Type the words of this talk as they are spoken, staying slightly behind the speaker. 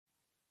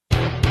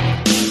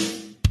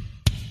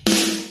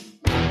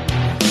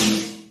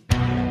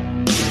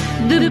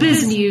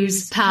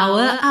BizNews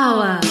Power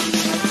Hour.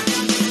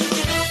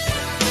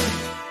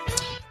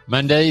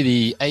 Monday,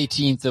 the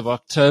 18th of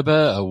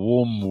October. A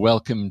warm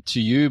welcome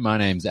to you. My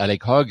name's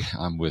Alec Hogg.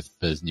 I'm with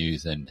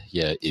BizNews, and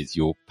here is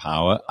your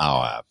Power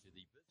Hour.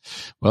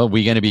 Well,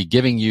 we're going to be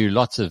giving you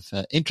lots of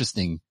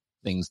interesting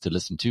things to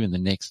listen to in the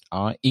next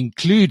hour,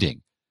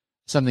 including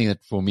something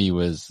that for me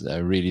was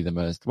really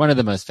one of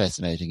the most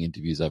fascinating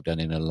interviews I've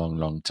done in a long,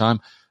 long time.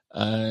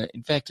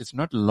 In fact, it's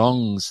not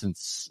long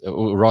since,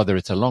 or rather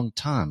it's a long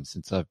time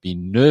since I've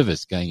been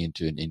nervous going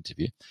into an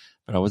interview,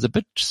 but I was a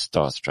bit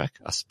starstruck,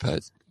 I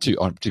suppose,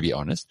 to be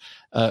honest.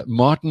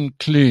 Martin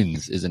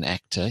Clunes is an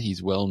actor.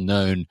 He's well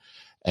known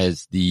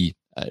as the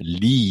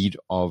lead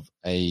of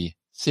a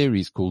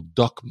series called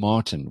Doc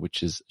Martin,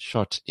 which is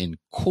shot in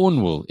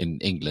Cornwall in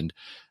England.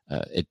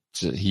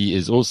 He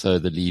is also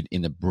the lead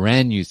in a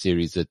brand new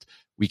series that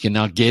we can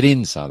now get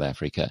in South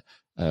Africa,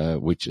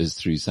 which is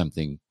through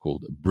something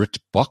called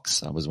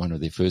BritBox. I was one of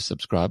their first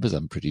subscribers,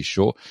 I'm pretty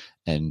sure.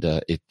 And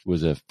it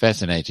was a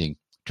fascinating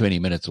 20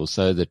 minutes or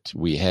so that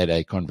we had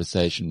a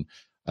conversation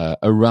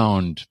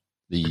around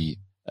the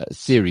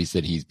series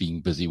that he's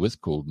been busy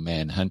with called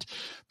Manhunt,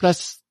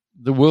 plus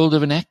the world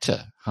of an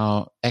actor,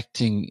 how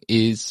acting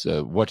is,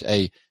 what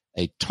a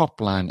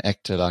top-line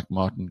actor like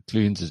Martin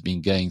Clunes has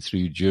been going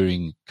through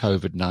during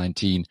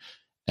COVID-19.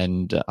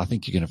 And I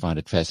think you're going to find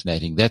it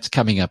fascinating. That's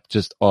coming up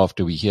just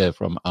after we hear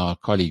from our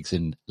colleagues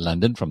in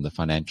London from the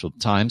Financial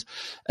Times.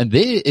 And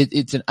there,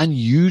 it's an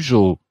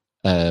unusual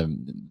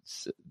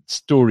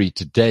story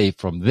today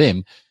from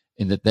them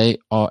in that they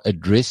are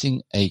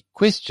addressing a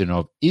question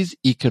of, is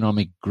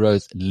economic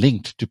growth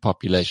linked to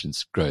population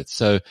growth?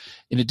 So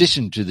in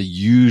addition to the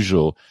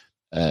usual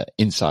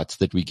insights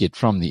that we get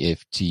from the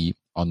FT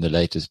on the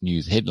latest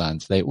news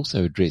headlines, they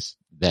also address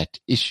that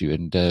issue,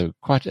 and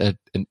quite an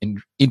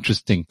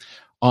interesting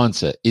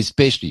answer,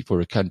 especially for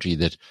a country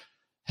that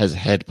has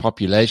had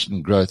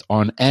population growth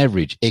on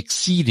average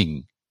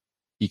exceeding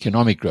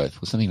economic growth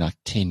for something like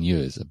 10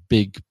 years. A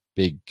big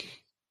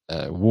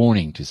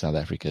warning to South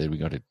Africa that we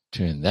got to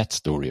turn that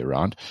story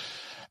around.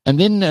 And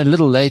then a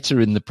little later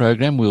in the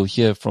program, we'll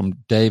hear from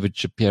David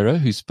Shapiro,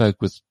 who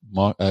spoke with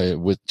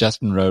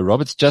Justin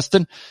Rowe-Roberts.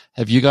 Justin,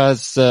 have you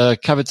guys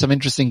covered some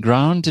interesting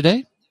ground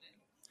today?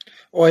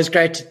 Always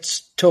great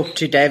to talk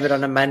to David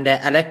on a Monday.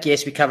 Alec,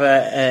 yes, we cover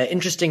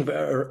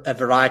a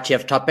variety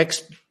of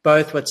topics,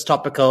 both what's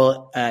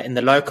topical in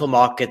the local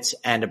markets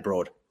and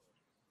abroad.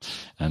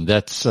 And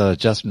that's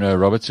Justin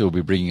Roberts, who will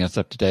be bringing us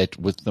up to date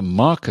with the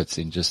markets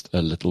in just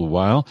a little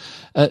while.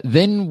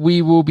 Then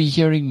we will be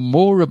hearing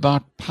more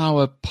about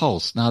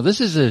PowerPulse. Now,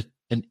 this is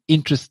an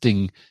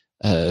interesting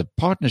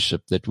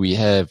partnership that we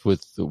have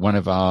with one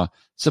of our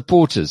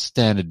supporters,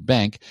 Standard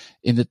Bank,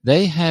 in that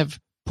they have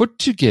put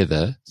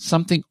together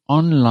something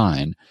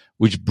online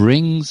which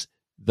brings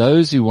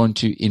those who want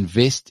to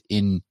invest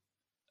in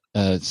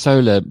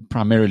solar,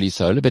 primarily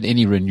solar, but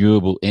any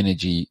renewable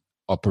energy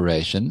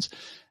operations,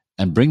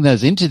 and bring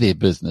those into their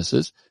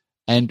businesses,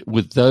 and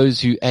with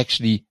those who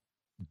actually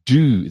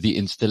do the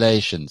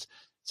installations.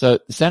 So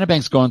Standard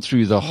Bank's gone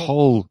through the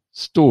whole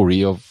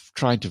story of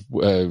trying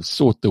to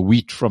sort the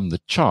wheat from the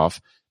chaff,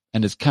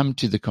 and has come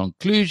to the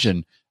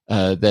conclusion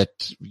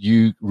that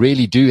you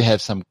really do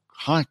have some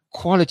high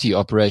quality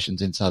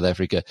operations in South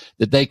Africa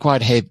that they're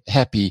quite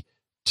happy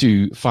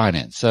to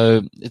finance.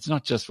 So it's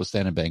not just for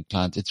Standard Bank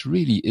clients. It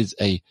really is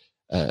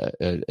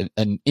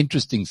an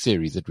interesting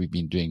series that we've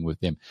been doing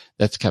with them.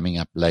 That's coming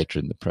up later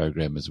in the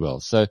program as well.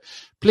 So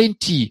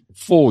plenty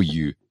for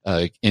you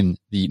in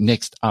the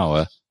next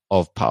hour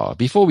of Power.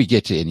 Before we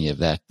get to any of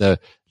that, though,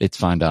 let's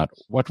find out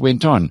what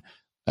went on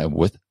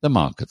with the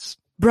markets.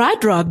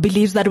 BritBox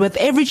believes that with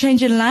every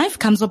change in life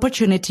comes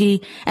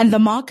opportunity, and the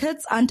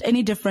markets aren't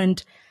any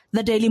different.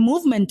 The daily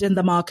movement in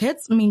the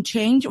markets mean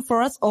change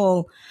for us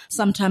all,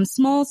 sometimes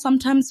small,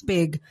 sometimes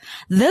big.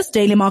 This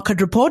daily market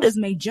report is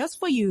made just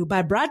for you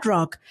by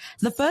BritBox,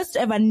 the first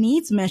ever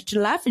needs-matched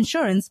life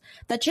insurance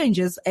that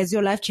changes as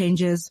your life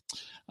changes.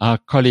 Our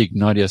colleague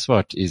Nadia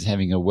Swart is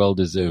having a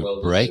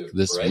well-deserved break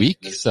this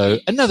week. So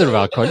another of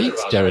our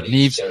colleagues, Jared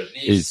Neves,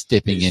 is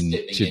stepping in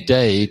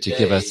today to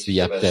give us the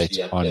update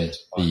on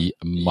the,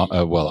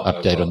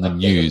 update on the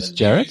news.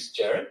 Jared?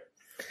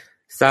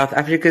 South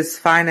Africa's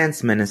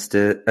finance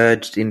minister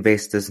urged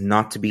investors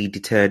not to be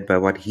deterred by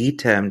what he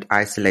termed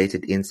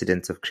isolated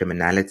incidents of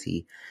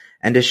criminality,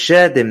 and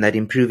assured them that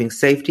improving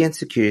safety and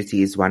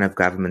security is one of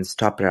government's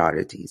top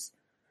priorities.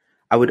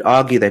 I would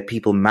argue that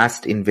people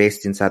must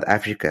invest in South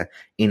Africa,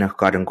 Enoch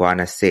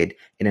Godongwana said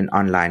in an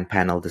online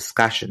panel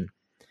discussion.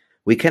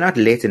 We cannot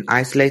let an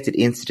isolated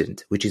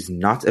incident, which is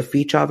not a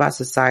feature of our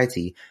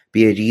society,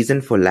 be a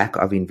reason for lack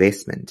of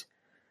investment.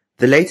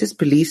 The latest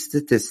police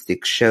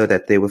statistics show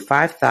that there were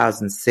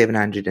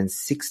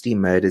 5,760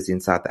 murders in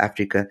South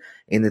Africa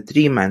in the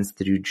 3 months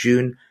through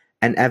June,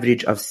 an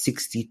average of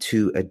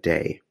 62 a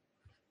day.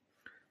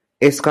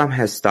 Eskom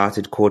has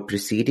started court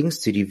proceedings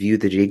to review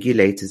the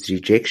regulator's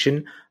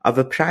rejection of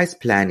a price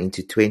plan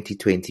into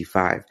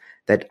 2025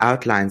 that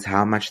outlines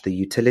how much the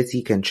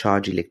utility can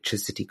charge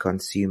electricity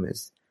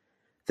consumers.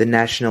 The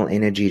National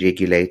Energy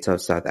Regulator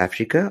of South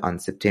Africa on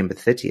September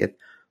 30th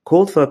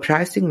called for a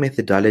pricing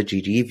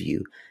methodology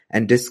review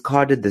and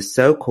discarded the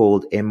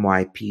so-called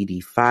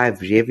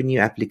MYPD5 revenue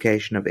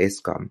application of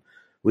Eskom,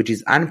 which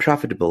is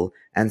unprofitable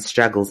and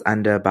struggles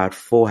under about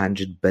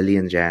 400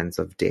 billion rands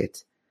of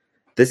debt.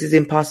 This is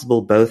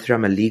impossible both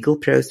from a legal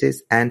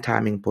process and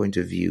timing point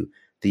of view,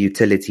 the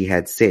utility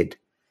had said.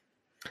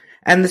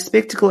 And the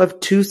spectacle of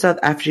two South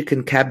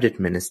African cabinet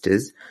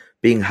ministers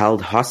being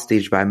held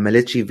hostage by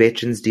military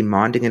veterans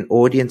demanding an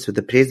audience with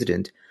the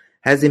president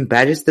has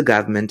embarrassed the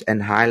government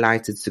and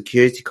highlighted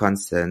security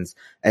concerns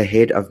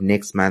ahead of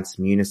next month's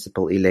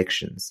municipal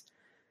elections.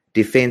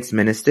 Defense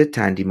Minister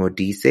Thandi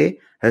Modise,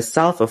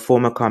 herself a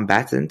former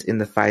combatant in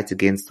the fight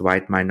against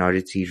white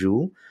minority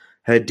rule,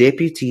 her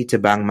deputy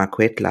Thabang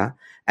Makwetla,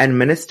 and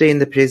Minister in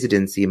the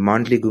Presidency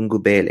Mondli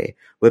Gungubele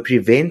were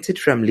prevented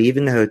from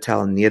leaving a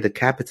hotel near the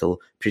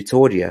capital,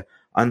 Pretoria,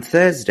 on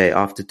Thursday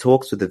after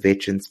talks with the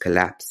veterans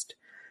collapsed.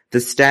 The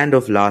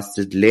standoff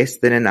lasted less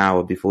than an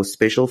hour before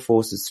special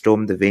forces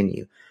stormed the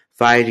venue,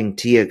 firing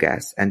tear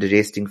gas and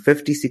arresting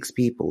 56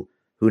 people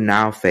who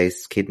now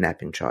face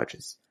kidnapping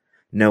charges.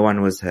 No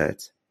one was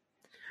hurt.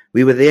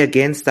 We were there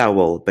against our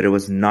will, but it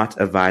was not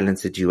a violent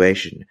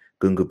situation,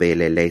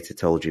 Gungubele later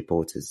told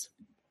reporters.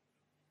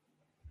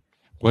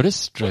 What a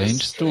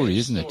strange story,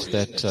 isn't it?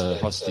 That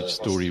hostage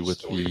story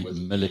with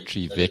the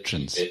military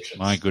veterans.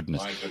 My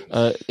goodness.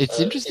 It's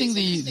interesting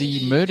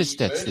the murder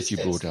stats that you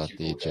brought out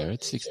there,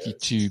 Jared.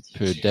 62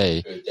 per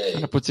day.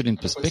 Kind of puts it in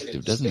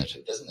perspective, doesn't it?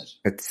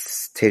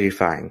 It's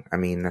terrifying. I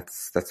mean,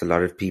 that's a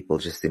lot of people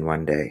just in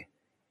one day.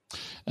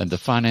 And the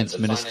finance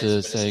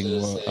minister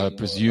saying, well,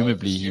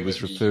 presumably he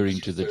was referring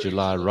to the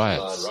July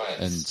riots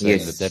and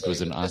saying that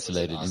was an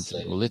isolated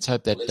incident. Well, let's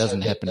hope that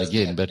doesn't happen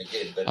again. But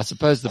I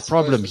suppose the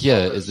problem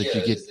here is that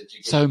you get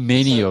so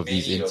many of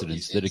these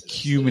incidents that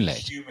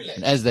accumulate.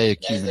 And as they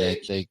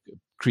accumulate, they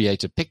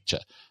create a picture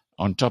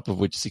on top of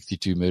which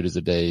 62 murders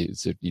a day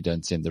certainly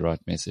don't send the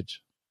right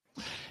message.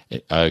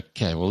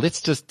 Okay, well,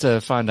 let's just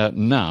find out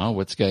now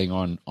what's going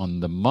on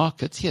the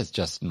markets. Here's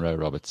Justin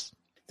Rowe-Roberts.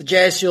 The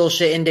JSE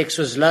All-Share Index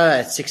was low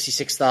at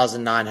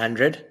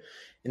 66,900.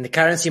 In the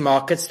currency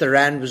markets, the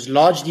rand was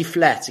largely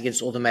flat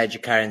against all the major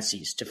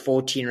currencies to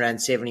 14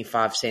 rand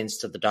 75 cents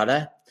to the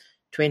dollar,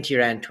 20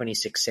 rand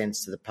 26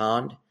 cents to the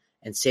pound,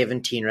 and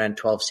 17 rand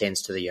 12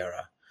 cents to the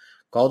euro.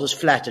 Gold was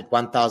flat at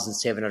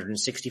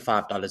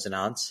 $1,765 an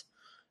ounce.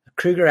 A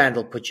Kruger rand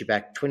will put you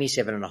back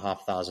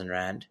 27,500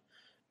 rand.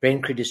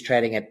 Brent crude is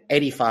trading at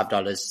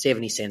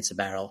 $85.70 a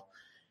barrel.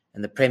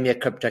 And the premier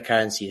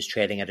cryptocurrency is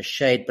trading at a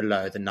shade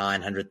below the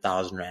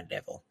 900,000 rand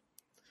level.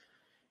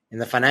 In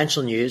the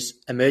financial news,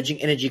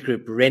 emerging energy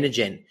group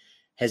Renergen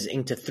has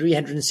inked a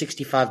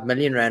 365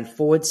 million rand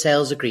forward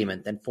sales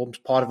agreement that forms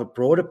part of a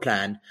broader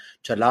plan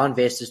to allow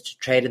investors to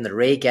trade in the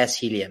rare gas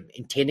helium,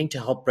 intending to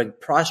help bring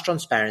price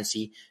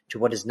transparency to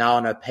what is now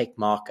an opaque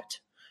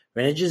market.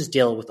 Renergen's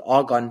deal with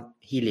Argon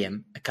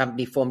Helium, a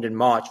company formed in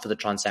March for the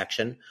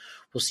transaction,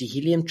 will see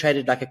helium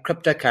traded like a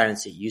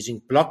cryptocurrency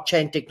using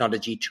blockchain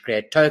technology to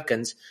create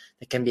tokens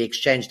that can be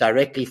exchanged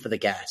directly for the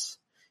gas.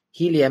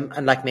 Helium,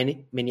 unlike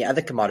many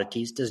other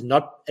commodities, does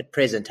not at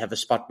present have a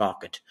spot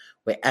market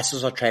where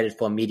assets are traded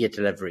for immediate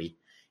delivery.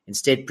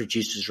 Instead,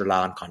 producers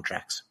rely on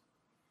contracts.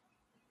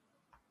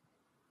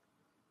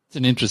 It's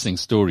an interesting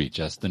story,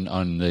 Justin,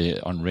 on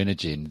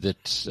Renergen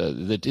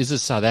that is a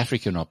South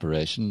African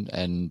operation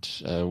and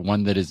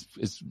one that is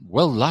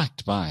well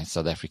liked by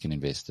South African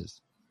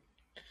investors.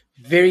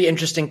 Very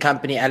interesting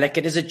company, Alec.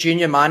 It is a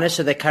junior miner,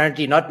 so they're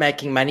currently not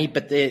making money,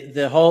 but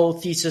the whole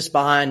thesis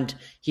behind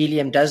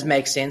helium does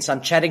make sense.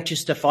 I'm chatting to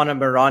Stefano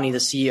Morani, the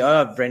CEO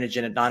of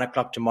Renergen, at 9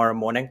 o'clock tomorrow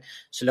morning.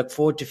 So look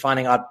forward to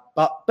finding out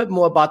a bit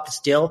more about this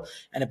deal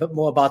and a bit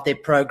more about their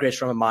progress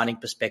from a mining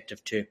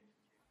perspective too.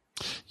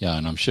 Yeah,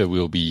 and I'm sure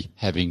we'll be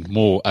having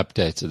more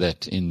updates of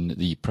that in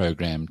the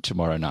program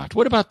tomorrow night.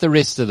 What about the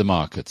rest of the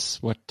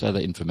markets? What other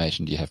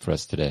information do you have for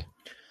us today?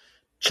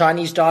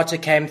 Chinese data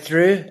came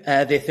through.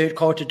 Their third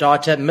quarter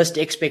data missed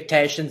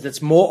expectations.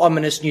 That's more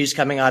ominous news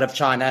coming out of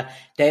China.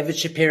 David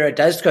Shapiro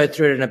does go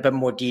through it in a bit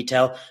more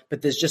detail,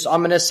 but there's just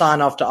ominous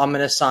sign after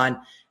ominous sign.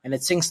 And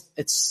it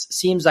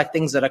seems like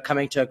things that are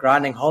coming to a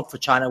grinding halt for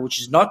China, which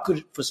is not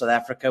good for South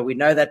Africa. We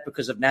know that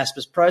because of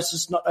NASPA's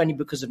process, not only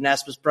because of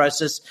NASPA's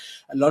process.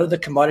 A lot of the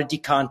commodity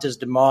counters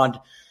demand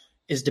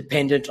is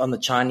dependent on the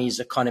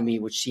Chinese economy,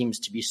 which seems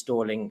to be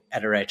stalling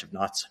at a rate of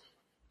knots.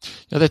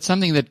 Now, that's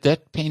something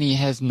that penny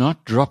has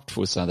not dropped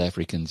for South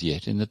Africans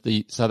yet, in that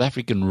the South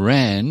African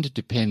rand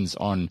depends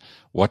on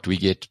what we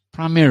get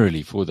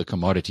primarily for the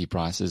commodity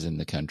prices in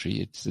the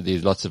country.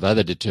 There's lots of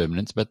other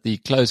determinants, but the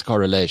close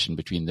correlation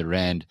between the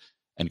rand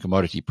and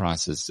commodity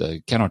prices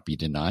cannot be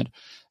denied.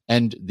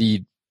 And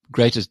the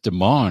greatest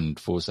demand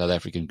for South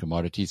African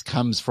commodities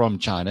comes from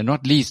China,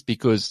 not least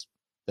because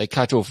they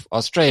cut off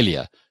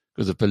Australia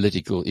because of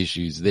political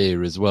issues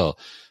there as well.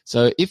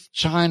 So if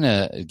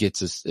China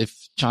gets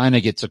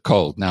a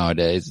cold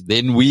nowadays,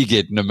 then we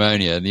get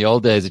pneumonia. In the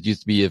old days, it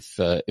used to be if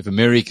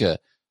America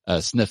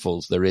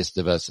sniffles. The rest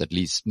of us at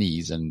least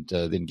sneeze and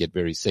then get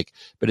very sick.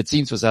 But it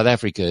seems for South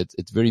Africa,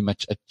 it's very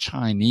much a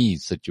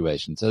Chinese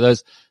situation. So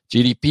those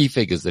GDP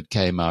figures that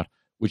came out,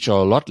 which are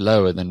a lot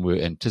lower than were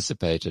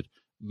anticipated,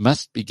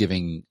 must be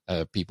giving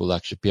people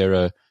like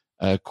Shapiro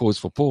cause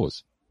for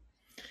pause.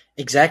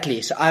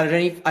 Exactly. So I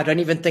don't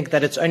even think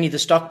that it's only the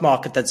stock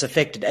market that's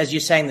affected. As you're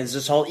saying, there's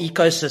this whole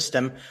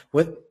ecosystem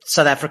with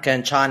South Africa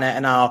and China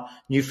and our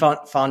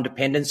newfound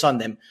dependence on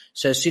them.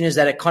 So as soon as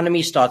that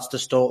economy starts to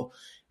stall,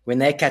 when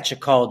they catch a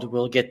cold,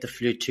 we'll get the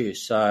flu too.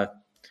 So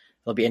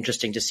it'll be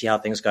interesting to see how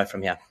things go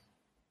from here.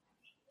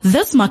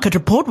 This market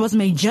report was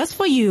made just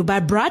for you by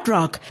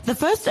BritBox, the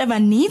first ever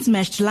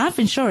needs-matched life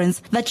insurance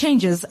that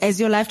changes as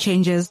your life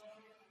changes.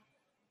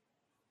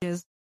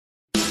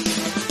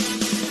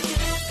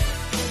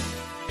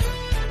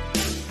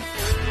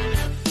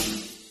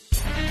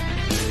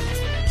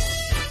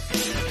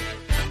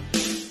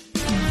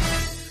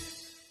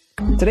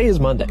 Today is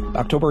Monday,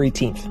 October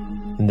 18th,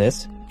 and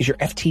this is your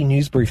FT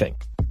News Briefing.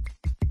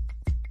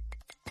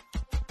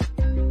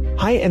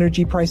 High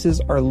energy prices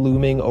are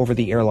looming over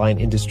the airline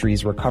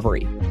industry's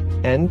recovery.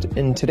 And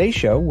in today's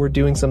show, we're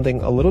doing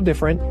something a little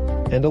different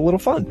and a little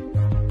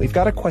fun. We've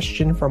got a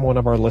question from one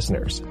of our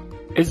listeners.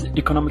 Is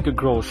economic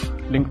growth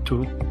linked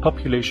to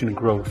population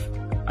growth?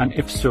 And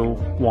if so,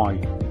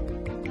 why?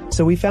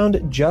 So we found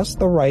just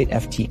the right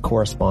FT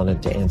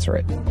correspondent to answer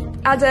it.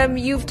 Adam,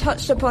 you've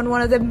touched upon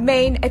one of the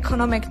main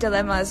economic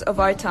dilemmas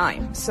of our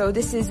time. So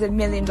this is the $1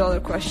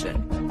 million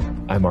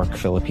question. I'm Mark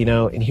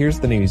Filipino, and here's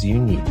the news you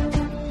need.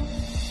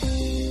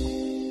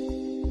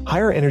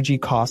 Higher energy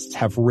costs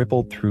have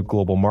rippled through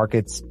global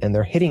markets, and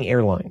they're hitting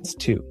airlines,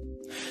 too.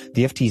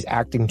 The FT's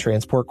acting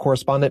transport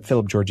correspondent,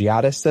 Philip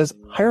Georgiadis, says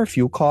higher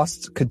fuel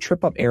costs could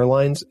trip up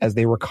airlines as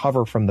they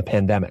recover from the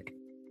pandemic.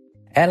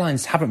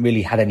 Airlines haven't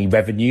really had any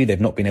revenue.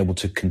 They've not been able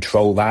to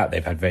control that.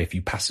 They've had very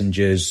few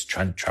passengers,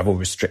 travel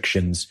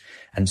restrictions,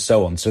 and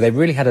so on. So they've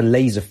really had a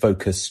laser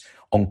focus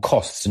on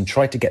costs and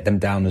tried to get them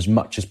down as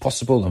much as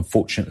possible.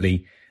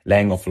 Unfortunately,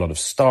 laying off a lot of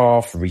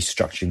staff,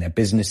 restructuring their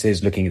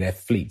businesses, looking at their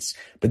fleets.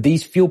 But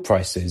these fuel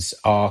prices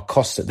are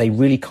costs that they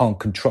really can't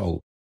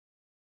control.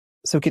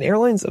 So can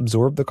airlines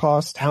absorb the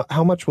cost?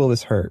 How much will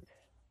this hurt?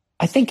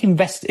 I think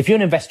if you're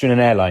an investor in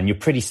an airline, you're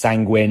pretty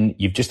sanguine,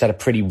 you've just had a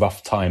pretty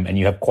rough time, and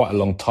you have quite a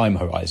long time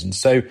horizon.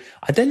 So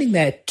I don't think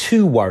they're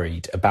too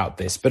worried about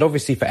this. But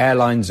obviously for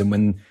airlines, and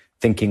when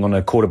thinking on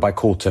a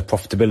quarter-by-quarter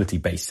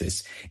profitability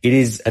basis, it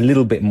is a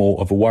little bit more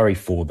of a worry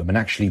for them. And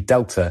actually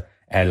Delta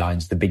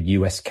Airlines, the big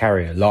US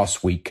carrier,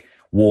 last week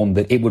warned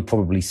that it would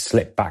probably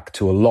slip back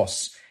to a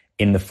loss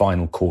in the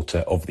final quarter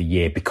of the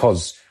year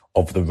because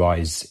of the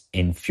rise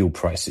in fuel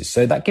prices.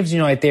 So that gives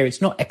you an idea.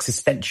 It's not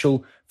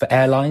existential for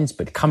airlines,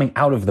 but coming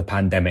out of the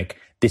pandemic,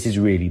 this is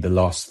really the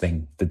last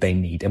thing that they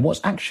need. And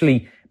what's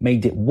actually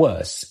made it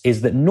worse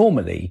is that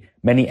normally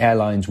many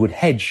airlines would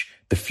hedge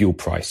the fuel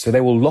price. So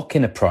they will lock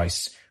in a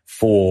price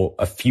for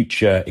a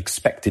future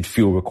expected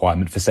fuel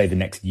requirement for, say, the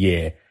next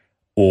year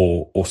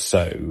or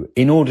so,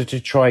 in order to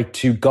try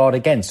to guard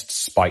against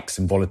spikes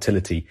and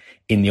volatility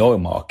in the oil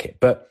market.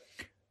 But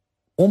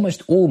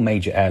almost all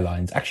major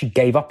airlines actually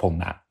gave up on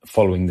that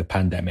following the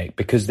pandemic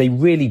because they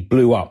really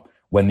blew up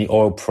when the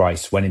oil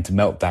price went into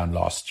meltdown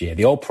last year.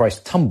 The oil price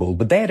tumbled,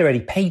 but they had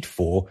already paid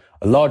for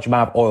a large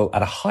amount of oil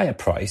at a higher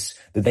price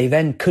that they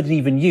then couldn't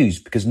even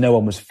use because no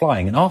one was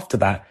flying. And after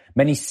that,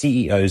 many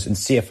CEOs and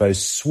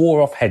CFOs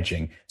swore off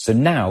hedging. So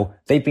now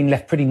they've been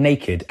left pretty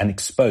naked and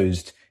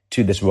exposed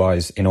to this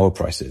rise in oil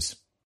prices.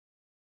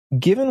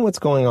 Given what's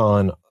going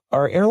on,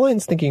 are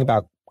airlines thinking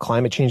about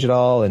climate change at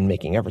all and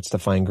making efforts to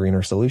find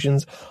greener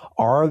solutions?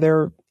 Are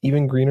there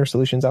even greener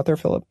solutions out there,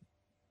 Philip?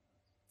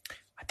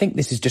 I think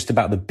this is just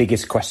about the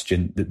biggest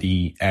question that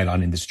the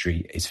airline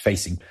industry is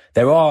facing.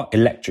 There are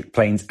electric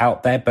planes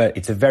out there, but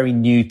it's a very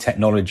new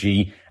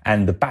technology,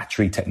 and the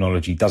battery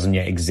technology doesn't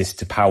yet exist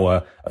to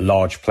power a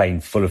large plane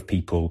full of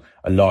people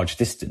a large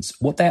distance.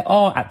 What there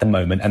are at the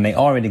moment, and they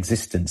are in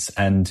existence,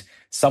 and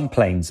some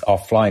planes are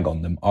flying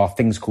on them, are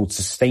things called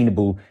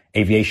sustainable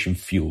aviation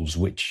fuels,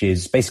 which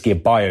is basically a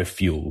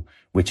biofuel,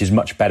 which is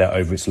much better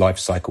over its life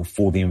cycle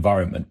for the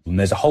environment. And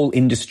there's a whole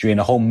industry and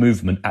a whole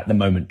movement at the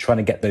moment trying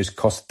to get those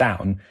costs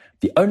down.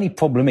 The only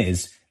problem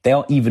is they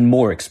are even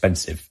more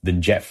expensive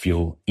than jet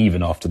fuel,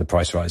 even after the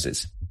price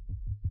rises.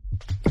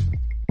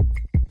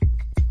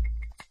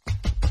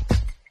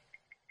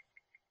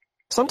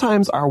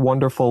 Sometimes our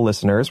wonderful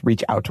listeners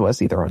reach out to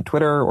us either on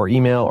Twitter or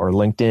email or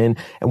LinkedIn.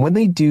 And when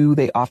they do,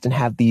 they often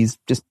have these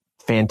just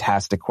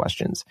fantastic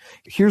questions.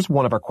 Here's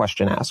one of our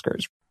question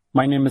askers.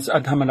 My name is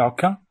Adham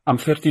Al-Akka. I'm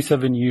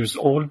 37 years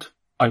old.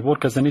 I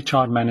work as an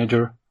HR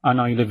manager and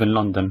I live in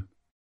London.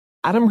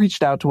 Adam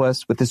reached out to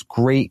us with this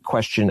great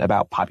question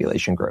about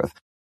population growth.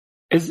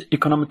 Is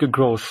economic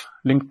growth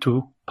linked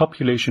to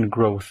population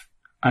growth?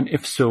 And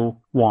if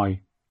so,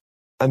 why?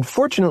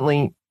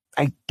 Unfortunately,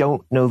 I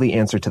don't know the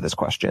answer to this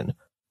question.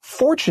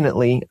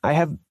 Fortunately, I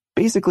have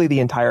basically the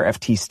entire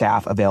FT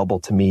staff available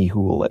to me who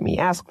will let me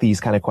ask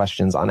these kind of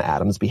questions on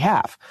Adam's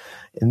behalf.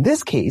 In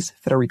this case,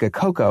 Federica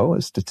Coco,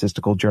 a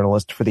statistical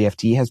journalist for the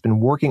FT, has been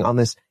working on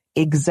this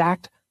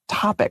exact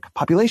topic,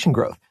 population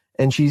growth.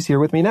 And she's here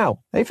with me now.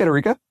 Hey,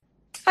 Federica.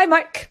 Hi,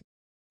 Mark.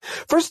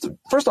 First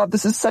off,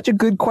 this is such a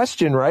good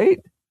question, right?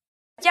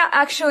 Yeah,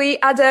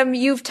 actually, Adam,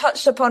 you've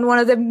touched upon one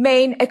of the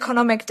main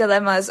economic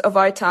dilemmas of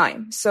our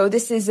time. So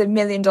this is $1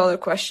 million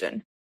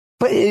question.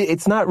 But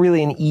it's not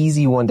really an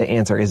easy one to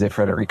answer, is it,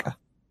 Federica?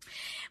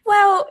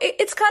 Well,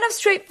 it's kind of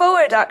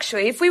straightforward,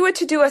 actually. If we were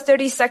to do a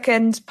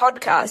 30-second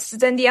podcast,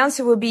 then the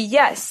answer would be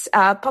yes.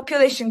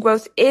 Population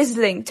growth is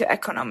linked to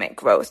economic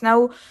growth.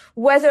 Now,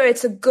 whether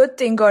it's a good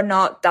thing or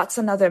not, that's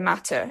another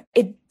matter.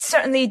 It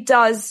certainly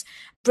does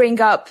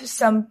bring up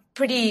some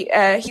pretty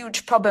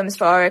huge problems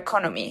for our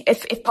economy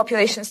if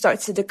population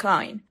starts to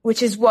decline,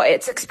 which is what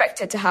it's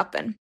expected to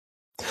happen.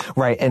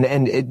 Right.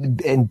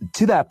 And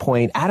to that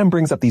point, Adam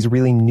brings up these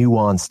really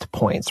nuanced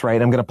points,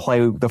 right? I'm going to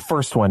play the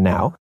first one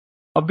now.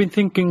 I've been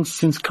thinking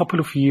since a couple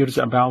of years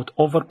about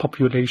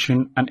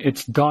overpopulation and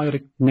its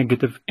direct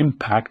negative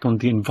impact on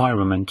the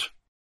environment.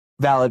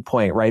 Valid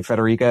point, right,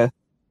 Federica?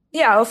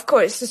 Yeah, of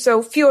course.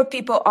 So fewer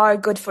people are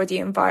good for the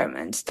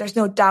environment. There's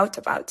no doubt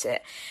about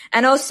it.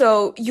 And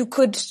also, you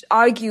could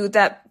argue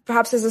that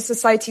perhaps as a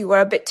society,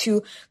 we're a bit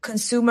too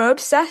consumer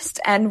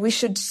obsessed and we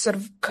should sort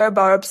of curb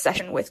our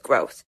obsession with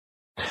growth.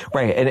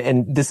 Right.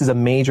 And this is a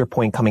major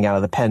point coming out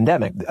of the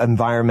pandemic.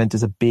 Environment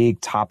is a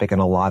big topic in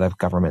a lot of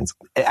governments.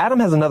 Adam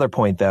has another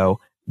point, though,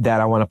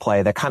 that I want to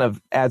play that kind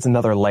of adds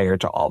another layer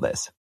to all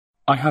this.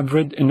 I have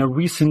read in a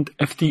recent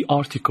FT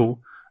article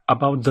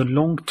about the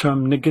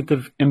long-term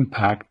negative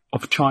impact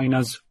of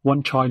China's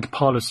one-child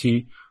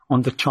policy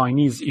on the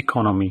Chinese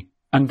economy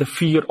and the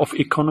fear of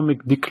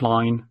economic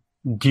decline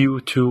due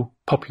to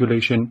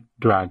population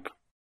drag.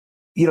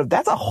 You know,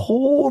 that's a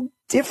whole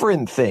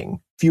different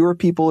thing. Fewer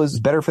people is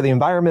better for the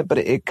environment, but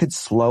it could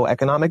slow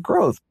economic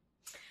growth.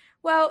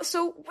 Well,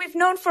 so we've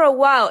known for a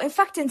while. In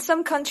fact, in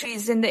some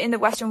countries in the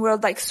Western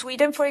world, like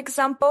Sweden, for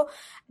example,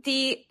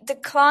 the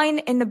decline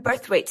in the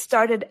birth rate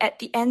started at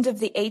the end of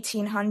the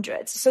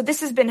 1800s. So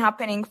this has been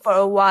happening for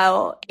a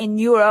while in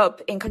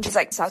Europe, in countries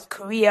like South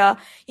Korea,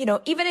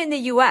 even in the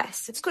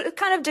US. It's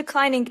kind of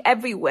declining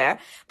everywhere.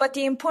 But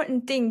the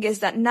important thing is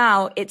that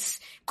now it's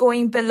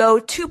going below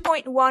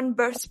 2.1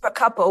 births per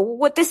couple.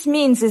 What this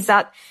means is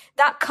that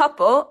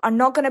couple are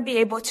not going to be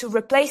able to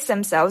replace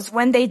themselves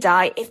when they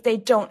die if they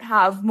don't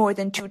have more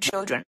than 2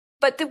 children.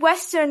 But the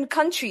Western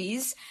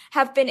countries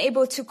have been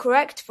able to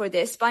correct for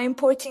this by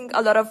importing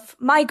a lot of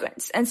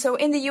migrants. And so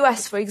in the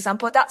US, for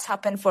example, that's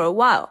happened for a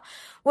while.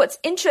 What's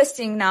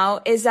interesting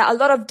now is that a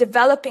lot of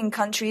developing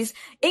countries,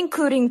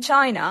 including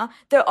China,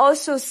 they're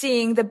also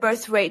seeing the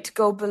birth rate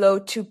go below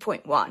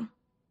 2.1.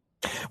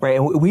 Right.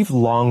 And we've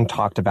long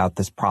talked about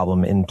this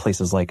problem in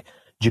places like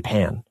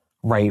Japan,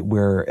 right,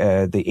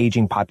 where the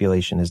aging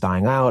population is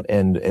dying out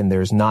and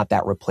there's not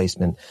that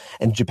replacement.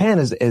 And Japan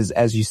is,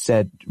 as you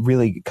said,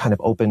 really kind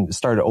of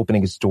started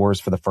opening its doors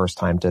for the first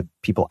time to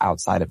people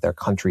outside of their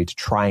country to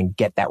try and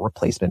get that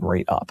replacement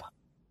rate up.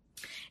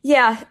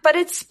 Yeah, but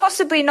it's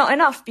possibly not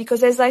enough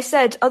because, as I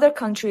said, other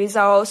countries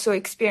are also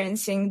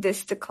experiencing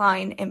this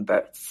decline in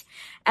births.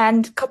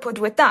 And coupled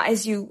with that,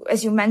 as you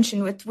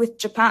mentioned with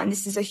Japan,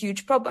 this is a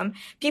huge problem.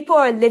 People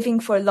are living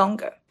for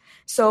longer.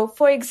 So,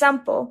 for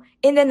example,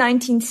 in the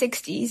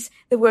 1960s,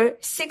 there were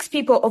 6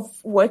 people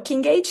of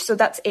working age, so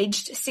that's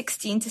aged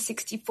 16 to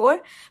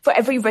 64, for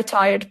every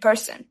retired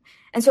person.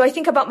 And so I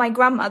think about my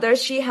grandmother,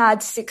 she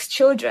had 6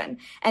 children,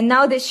 and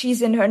now that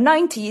she's in her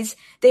 90s,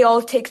 they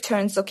all take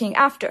turns looking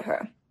after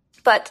her.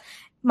 But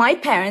my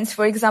parents,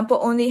 for example,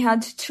 only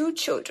had 2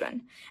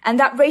 children, and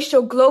that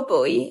ratio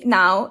globally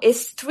now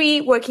is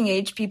 3 working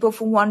age people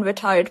for 1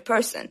 retired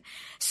person.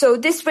 So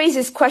this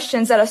raises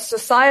questions at a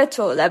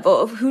societal level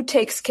of who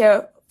takes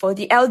care for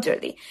the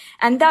elderly.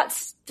 And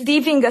that's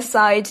leaving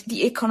aside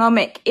the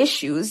economic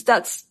issues.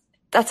 That's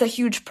a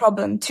huge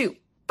problem too.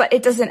 But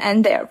it doesn't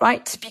end there,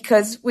 right?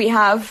 Because we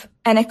have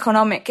an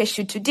economic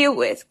issue to deal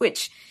with,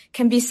 which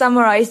can be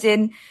summarized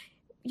in,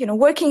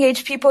 working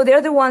age people,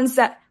 they're the ones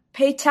that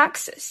pay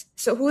taxes.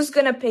 So who's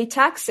going to pay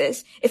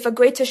taxes if a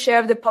greater share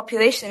of the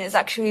population is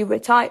actually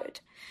retired?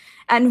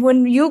 And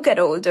when you get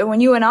older,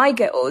 when you and I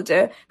get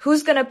older,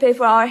 who's going to pay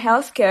for our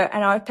healthcare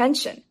and our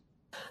pension?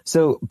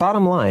 So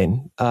bottom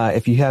line,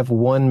 if you have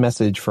one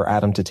message for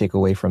Adam to take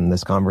away from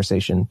this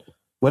conversation,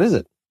 what is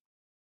it?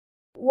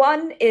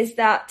 One is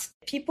that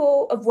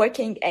people of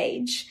working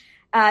age,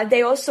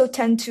 they also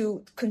tend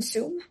to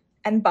consume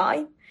and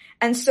buy.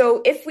 And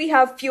so if we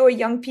have fewer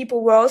young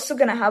people, we're also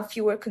going to have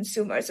fewer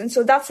consumers. And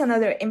so that's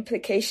another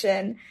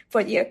implication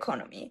for the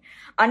economy.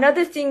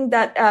 Another thing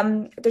that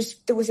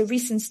there was a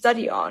recent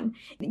study on,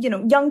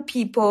 young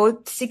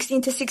people,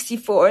 16 to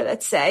 64,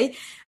 let's say,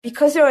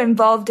 because they're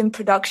involved in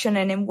production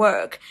and in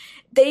work,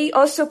 they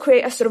also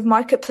create a sort of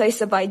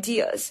marketplace of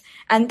ideas.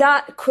 And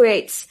that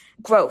creates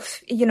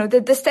growth.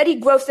 The steady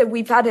growth that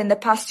we've had in the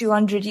past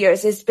 200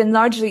 years has been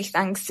largely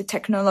thanks to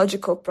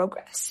technological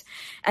progress.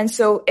 And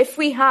so if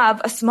we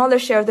have a smaller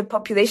share of the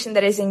population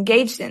that is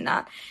engaged in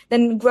that,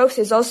 then growth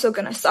is also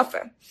going to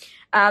suffer.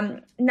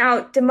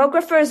 Now,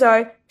 demographers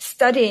are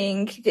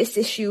studying this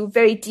issue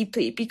very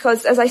deeply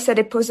because, as I said,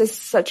 it poses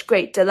such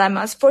great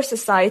dilemmas for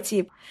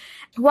society.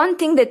 One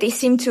thing that they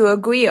seem to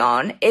agree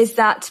on is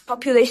that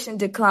population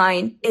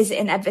decline is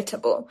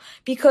inevitable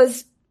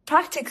because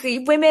practically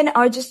women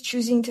are just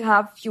choosing to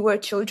have fewer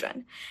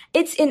children.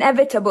 It's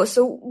inevitable.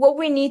 So what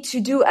we need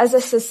to do as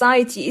a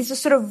society is to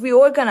sort of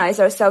reorganize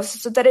ourselves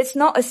so that it's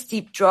not a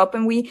steep drop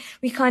and we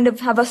kind of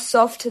have a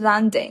soft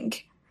landing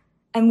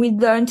and we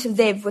learn to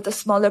live with a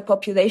smaller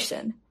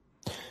population.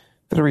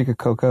 Federica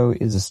Coco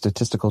is a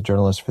statistical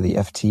journalist for the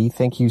FT.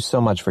 Thank you so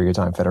much for your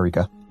time,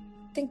 Federica.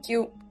 Thank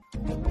you.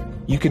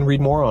 You can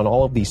read more on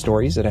all of these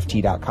stories at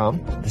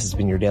FT.com. This has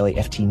been your daily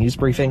FT News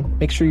Briefing.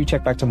 Make sure you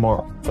check back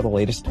tomorrow for the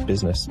latest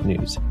business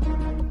news.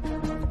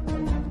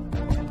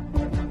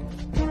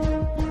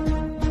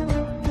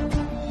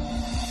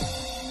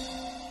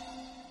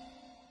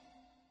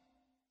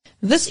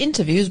 This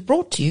interview is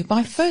brought to you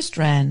by First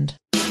Rand.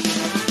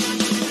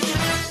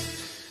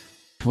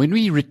 When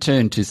we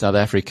returned to South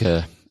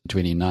Africa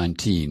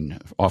 2019,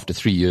 after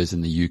 3 years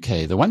in the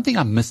UK, the one thing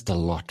I missed a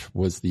lot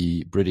was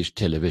the British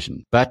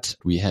television. But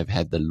we have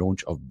had the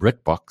launch of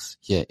BritBox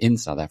here in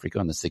South Africa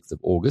on the 6th of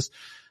August.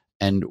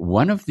 And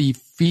one of the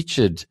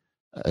featured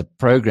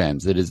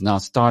programs that is now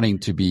starting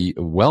to be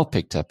well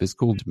picked up is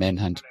called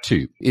Manhunt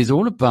II. It's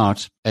all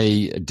about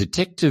a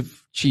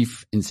detective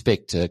chief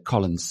inspector,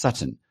 Colin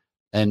Sutton.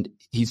 And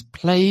he's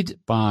played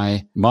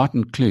by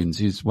Martin Clunes,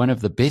 who's one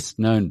of the best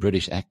known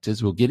British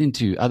actors. We'll get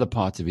into other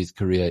parts of his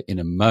career in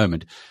a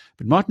moment.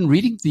 But Martin,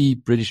 reading the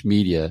British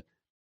media,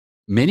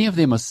 many of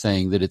them are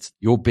saying that it's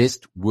your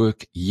best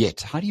work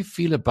yet. How do you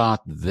feel about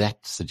that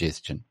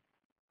suggestion?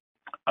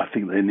 I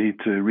think they need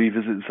to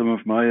revisit some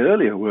of my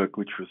earlier work,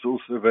 which was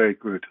also very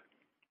good.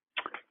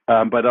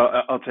 But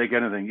I'll take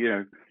anything,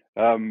 you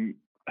know.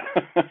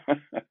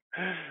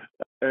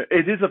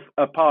 It is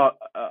a part.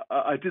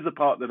 It is a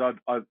part that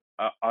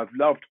I've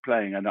loved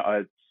playing, and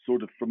I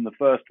sort of from the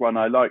first one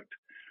I liked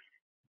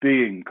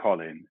being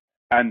Colin.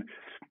 And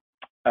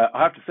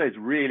I have to say it's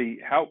really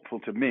helpful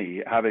to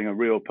me having a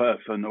real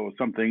person or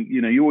something.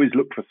 You know, you always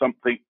look for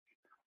something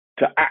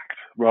to act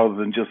rather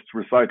than just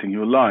reciting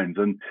your lines.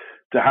 And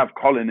to have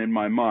Colin in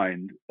my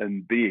mind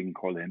and being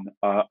Colin,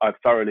 I've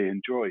thoroughly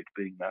enjoyed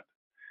being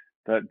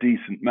that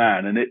decent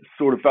man. And it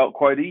sort of felt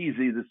quite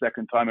easy the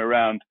second time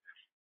around,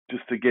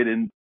 just to get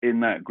in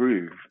that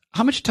groove.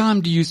 How much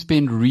time do you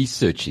spend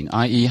researching,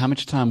 i.e. how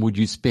much time would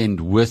you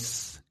spend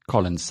with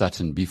Colin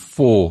Sutton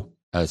before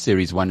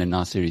Series 1 and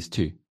now Series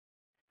 2?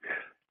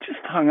 Just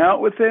hung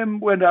out with him,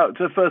 went out,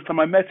 the first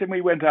time I met him,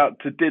 we went out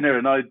to dinner,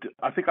 and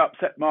I think I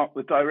upset Mark,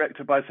 the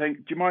director, by saying,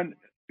 do you mind,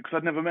 because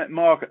I'd never met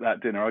Mark at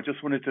that dinner, I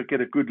just wanted to get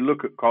a good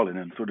look at Colin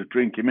and sort of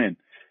drink him in,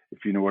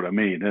 if you know what I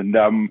mean. And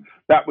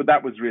that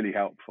was really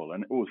helpful.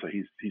 And also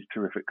he's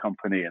terrific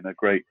company and a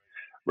great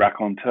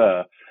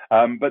raconteur.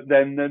 But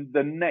then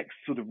the next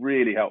sort of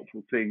really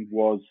helpful thing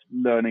was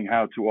learning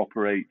how to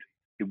operate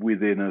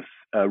within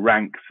a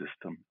rank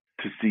system,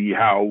 to see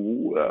how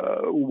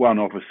one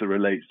officer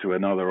relates to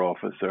another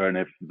officer, and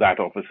if that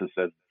officer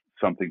says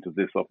something to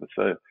this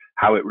officer,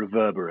 how it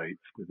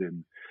reverberates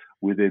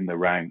within the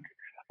rank.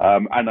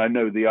 And I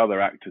know the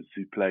other actors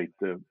who played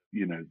the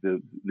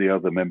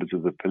other members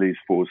of the police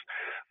force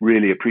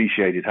really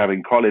appreciated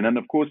having Colin. And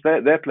of course,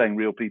 they're playing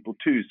real people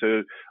too.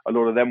 So a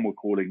lot of them were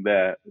calling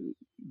their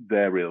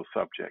real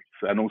subjects.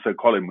 And also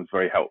Colin was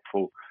very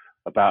helpful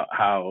about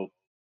how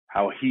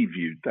he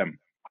viewed them.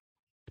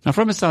 Now,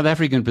 from a South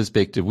African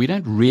perspective, we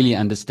don't really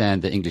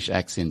understand the English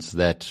accents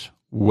that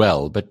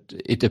well, but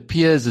it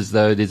appears as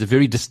though there's a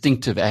very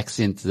distinctive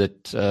accent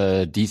that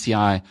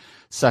DCI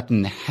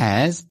Sutton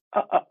has.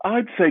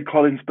 I'd say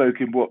Colin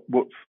spoke in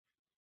what's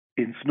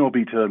in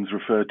snobby terms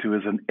referred to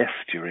as an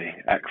estuary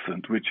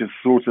accent, which is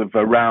sort of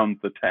around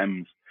the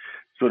Thames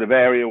sort of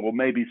area, or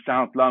maybe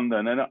South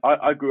London. And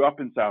I grew up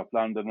in South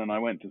London, and I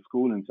went to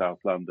school in South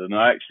London.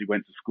 I actually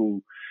went to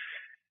school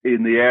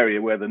in the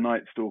area where the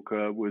Night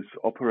Stalker was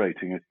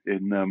operating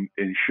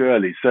in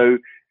Shirley. So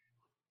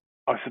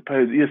I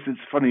suppose, yes, it's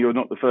funny you're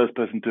not the first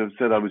person to have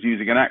said I was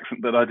using an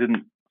accent that I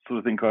didn't sort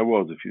of think I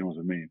was, if you know what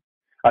I mean.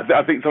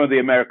 I think some of the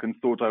Americans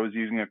thought I was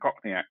using a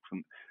Cockney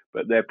accent,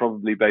 but they're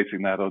probably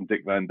basing that on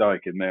Dick Van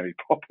Dyke and Mary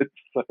Poppins.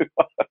 So.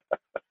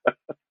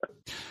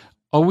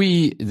 Are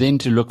we then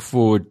to look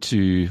forward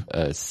to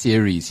a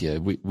series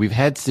here? We've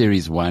had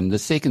Series 1. The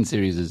second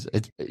series is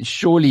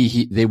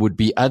surely there would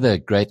be other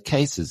great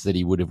cases that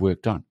he would have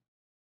worked on.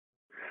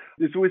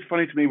 It's always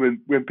funny to me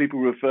when people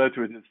refer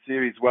to it as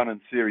Series 1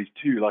 and Series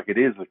 2, like it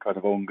is a kind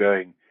of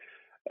ongoing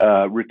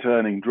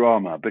returning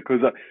drama, because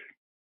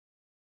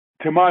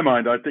to my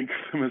mind, I think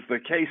of them as the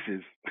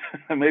cases.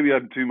 And maybe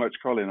I'm too much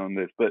Colin on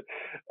this, but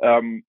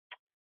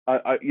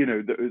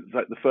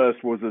like the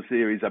first was a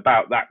series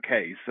about that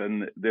case,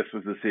 and this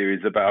was a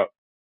series about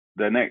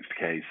the next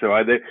case. So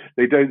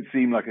they don't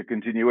seem like a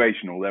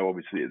continuation, although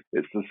obviously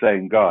it's the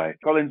same guy.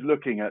 Colin's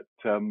looking at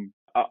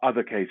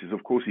other cases.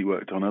 Of course, he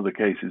worked on other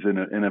cases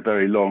in a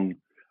very long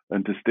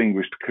and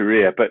distinguished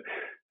career, but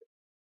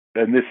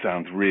and this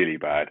sounds really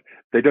bad,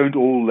 they don't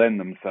all lend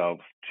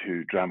themselves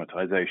to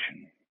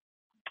dramatization.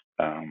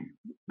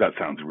 That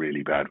sounds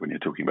really bad when you're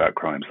talking about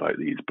crimes like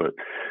these, but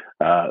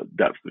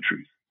that's the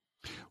truth.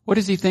 What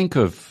does he think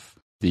of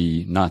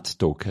the Night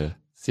Stalker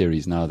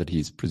series now that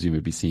he's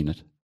presumably seen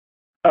it?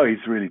 Oh,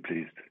 he's really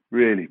pleased.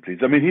 Really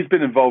pleased. I mean, he's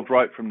been involved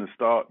right from the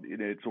start. You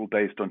know, it's all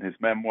based on his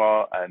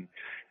memoir, and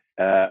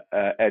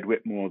Ed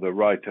Whitmore, the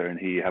writer, and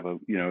he have a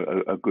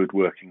good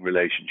working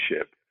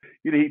relationship.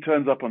 You know, he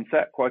turns up on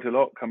set quite a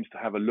lot, comes to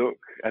have a look,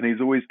 and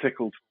he's always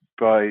tickled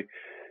by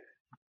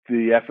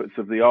the efforts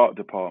of the art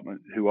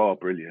department, who are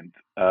brilliant,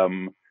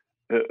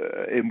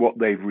 in what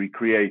they've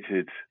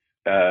recreated.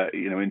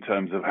 In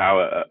terms of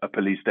how a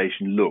police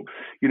station looks.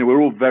 You know,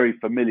 we're all very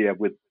familiar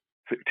with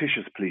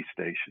fictitious police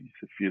stations,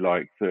 if you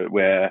like,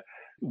 where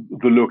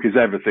the look is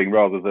everything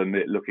rather than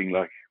it looking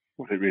like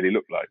what it really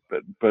looked like.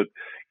 But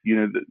you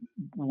know,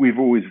 we've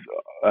always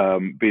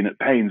been at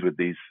pains with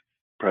these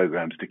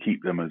programs to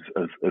keep them as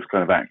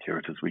kind of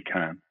accurate as we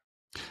can.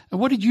 And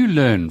what did you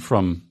learn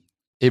from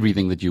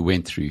everything that you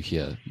went through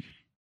here?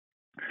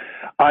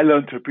 I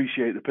learned to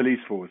appreciate the police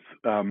force,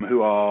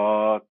 who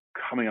are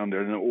coming under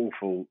an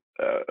awful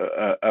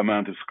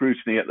amount of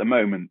scrutiny at the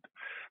moment.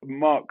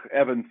 Mark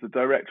Evans, the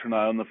director, and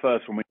I, on the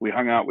first one, we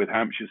hung out with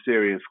Hampshire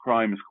Serious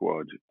Crime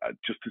Squad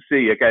just to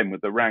see, again,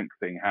 with the rank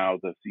thing, how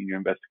the senior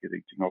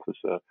investigating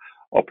officer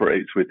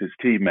operates with his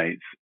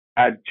teammates,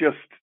 and just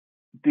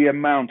the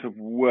amount of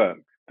work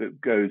that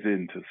goes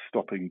into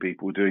stopping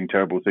people doing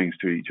terrible things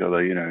to each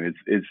other. You know,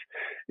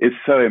 it's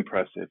so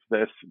impressive.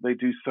 They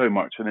do so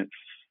much, and it's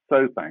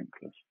so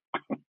thankless.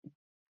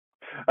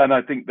 And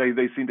I think they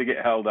seem to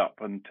get held up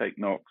and take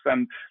knocks.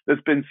 And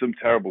there's been some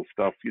terrible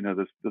stuff. You know,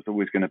 there's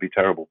always going to be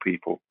terrible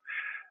people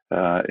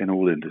in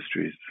all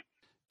industries.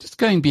 Just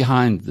going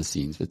behind the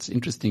scenes, it's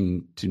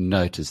interesting to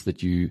notice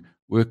that you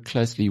work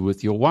closely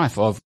with your wife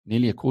of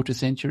nearly a quarter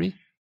century.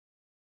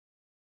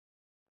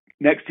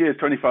 Next year is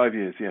 25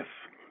 years, yes.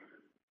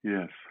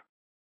 Yes.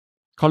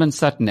 Colin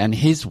Sutton and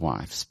his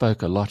wife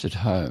spoke a lot at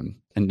home.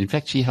 And in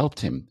fact, she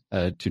helped him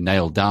to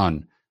nail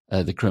down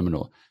the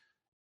criminal.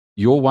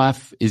 Your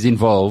wife is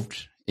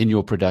involved in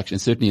your production,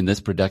 certainly in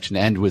this production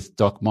and with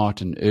Doc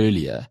Martin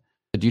earlier.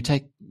 Do you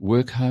take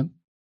work home?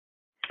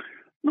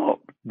 Not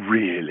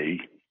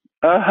really.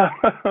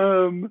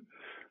 Not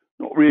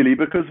really,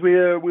 because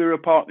we're a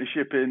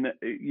partnership in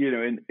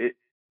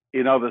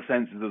other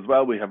senses as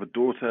well. We have a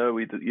daughter,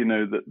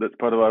 that's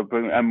part of our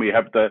program, and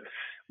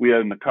we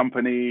own the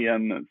company,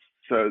 and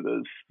so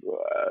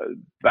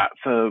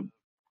that's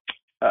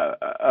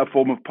a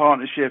form of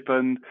partnership,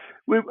 and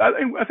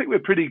I think we're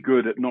pretty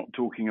good at not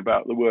talking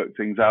about the work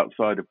things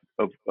outside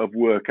of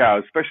work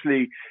hours,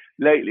 especially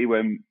lately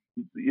when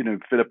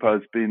Philippa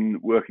has been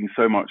working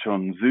so much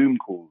on Zoom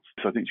calls.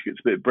 So I think she gets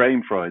a bit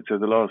brain fried. So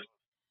the last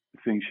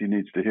thing she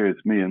needs to hear is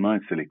me and my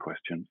silly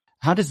questions.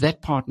 How does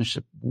that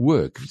partnership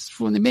work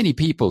for the many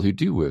people who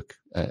do work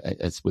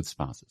as with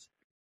spouses?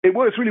 It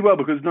works really well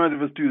because neither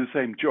of us do the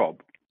same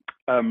job.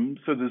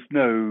 So there's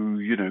no,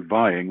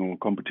 vying or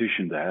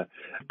competition there.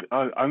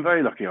 I'm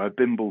very lucky. I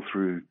bimble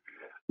through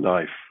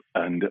life,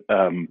 and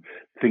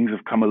things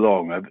have come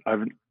along.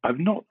 I've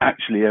not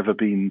actually ever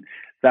been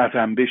that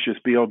ambitious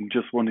beyond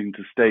just wanting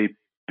to stay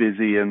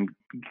busy and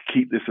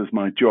keep this as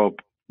my job,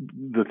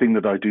 the thing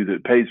that I do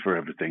that pays for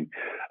everything.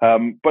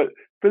 But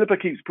Philippa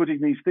keeps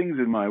putting these things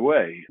in my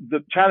way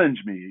that challenge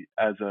me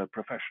as a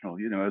professional,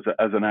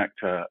 as an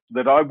actor,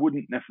 that I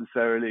wouldn't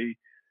necessarily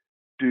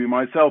do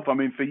myself. I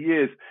mean, for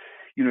years,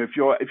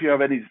 if you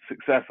have any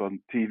success on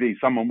TV,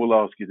 someone will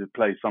ask you to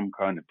play some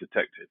kind of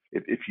detective.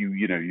 If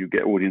you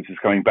get audiences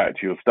coming back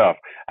to your stuff,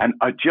 and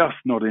I'm just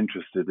not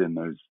interested in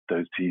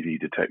those TV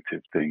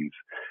detective things.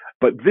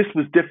 But this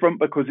was different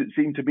because it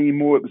seemed to me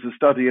more it was a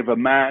study of a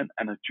man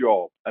and a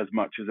job as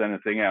much as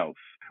anything else,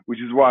 which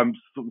is why I'm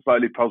sort of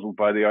slightly puzzled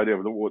by the idea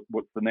of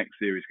what's the next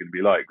series going to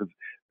be like, because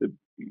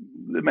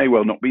there may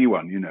well not be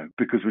one,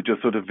 because we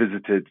just sort of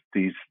visited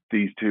these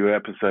two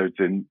episodes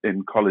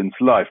in Colin's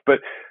life. But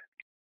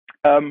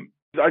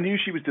I knew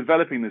she was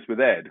developing this with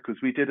Ed because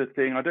we did a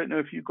thing, I don't know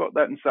if you got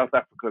that in South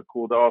Africa,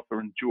 called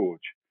Arthur and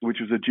George, which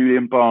was a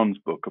Julian Barnes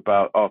book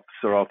about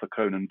Sir Arthur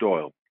Conan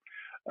Doyle.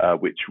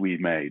 Which we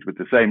made with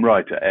the same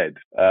writer, Ed.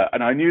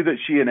 And I knew that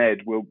she and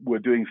Ed were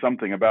doing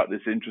something about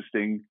this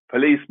interesting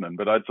policeman,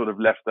 but I'd sort of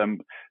left them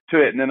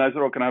to it. And then I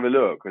said, can I have a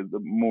look? And the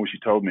more she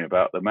told me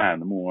about the man,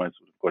 the more I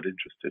sort of got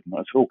interested. And I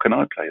said, can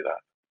I play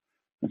that?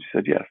 And she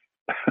said, yes.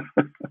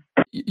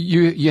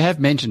 You have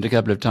mentioned a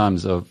couple of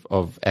times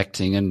of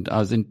acting, and I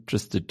was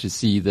interested to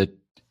see that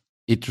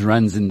it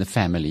runs in the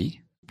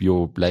family,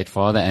 your late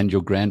father and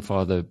your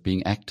grandfather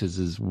being actors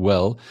as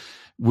well.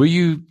 Were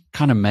you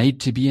kind of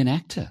made to be an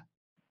actor?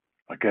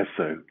 I guess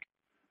so.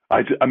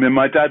 I mean,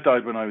 my dad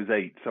died when I was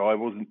 8, so I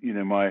wasn't,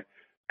 my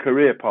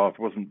career path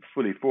wasn't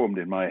fully formed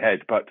in my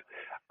head. But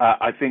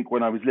I think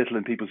when I was little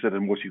and people said,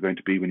 and what are you going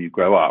to be when you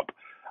grow up?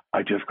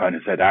 I just kind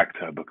of said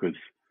actor because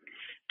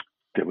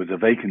there was a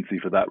vacancy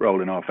for that role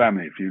in our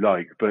family, if you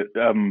like. But,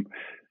 and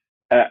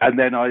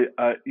then I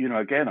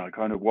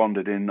kind of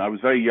wandered in. I was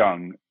very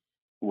young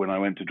when I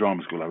went to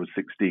drama school, I was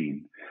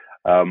 16.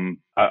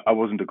 I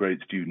wasn't a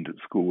great student at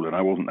school, and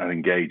I wasn't that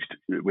engaged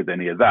with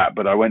any of that.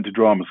 But I went to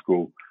drama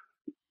school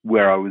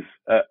where I was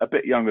a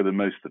bit younger than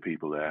most of the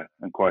people there,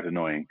 and quite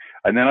annoying.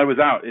 And then I was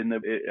out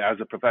as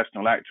a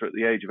professional actor at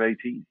the age of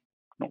 18,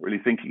 not really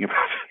thinking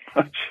about it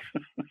much.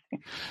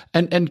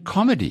 And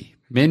comedy,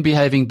 Men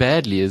Behaving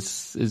Badly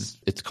is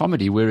it's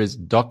comedy, whereas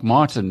Doc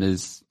Martin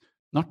is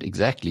not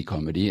exactly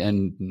comedy,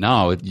 and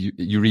now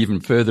you're even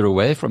further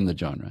away from the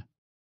genre.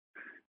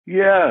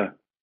 Yeah.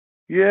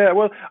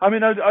 Well, I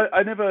mean,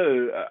 I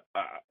never.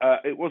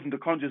 It wasn't a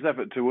conscious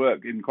effort to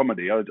work in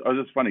comedy. I was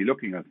just funny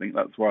looking. I think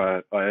that's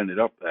why I ended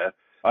up there.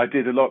 I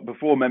did a lot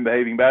before Men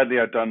Behaving Badly.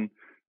 I'd done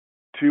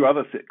 2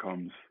 other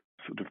sitcoms,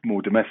 sort of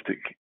more domestic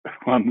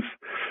ones,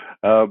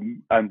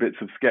 and bits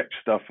of sketch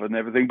stuff and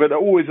everything, but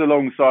always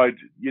alongside,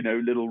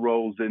 little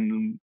roles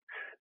in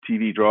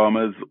TV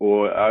dramas,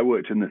 or I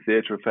worked in the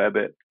theatre a fair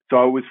bit. So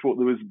I always thought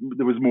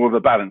there was more of a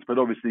balance. But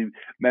obviously,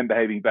 Men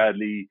Behaving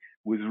Badly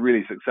was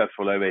really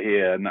successful over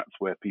here, and that's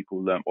where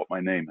people learnt what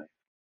my name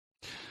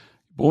is.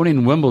 Born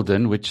in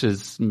Wimbledon, which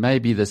is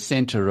maybe the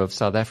centre of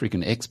South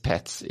African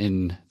expats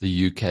in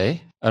the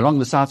UK, along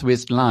the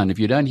Southwest Line. If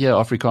you don't hear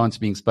Afrikaans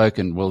being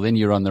spoken, well, then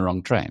you're on the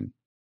wrong train.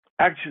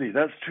 Actually,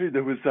 that's true.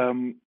 There was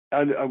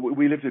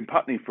we lived in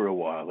Putney for a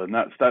while, and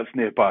that's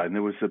nearby. And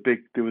there was a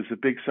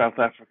big South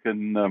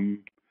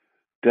African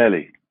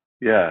deli,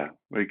 where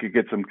you could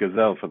get some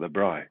gazelle for the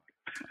braai.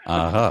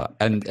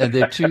 And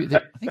there are I think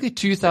there are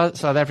 2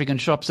 South African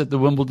shops at the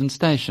Wimbledon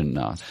station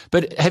now.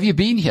 But have you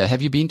been here?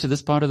 Have you been to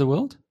this part of the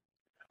world?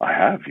 I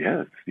have,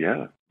 yes,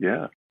 yeah,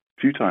 a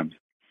few times.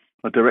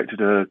 I directed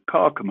a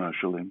car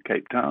commercial in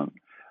Cape Town,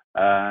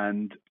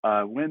 and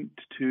I went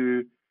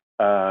to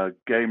a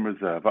game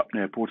reserve up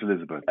near Port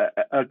Elizabeth.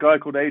 A guy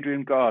called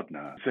Adrian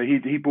Gardner. So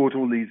he bought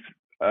all these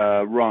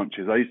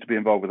ranches. I used to be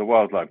involved with a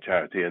wildlife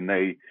charity, and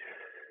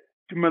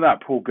remember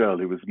that poor girl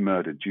who was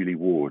murdered, Julie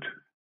Ward?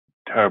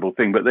 Terrible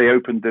thing. But they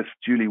opened this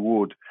Julie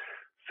Ward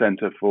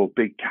Centre for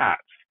big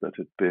cats that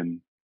had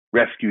been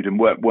rescued and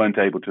weren't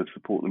able to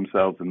support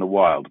themselves in the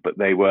wild, but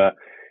they were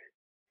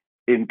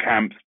in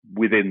camps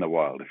within the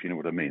wild, if you know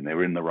what I mean. They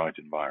were in the right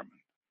environment.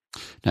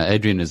 Now,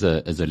 Adrian is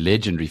a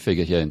legendary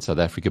figure here in South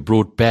Africa,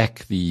 brought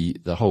back the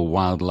whole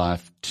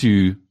wildlife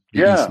to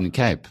the Eastern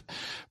Cape.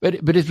 But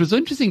it was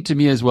interesting to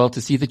me as well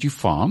to see that you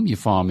farm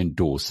in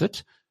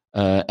Dorset,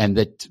 and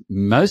that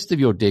most of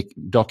your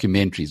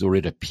documentaries, or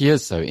it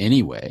appears so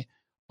anyway,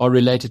 are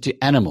related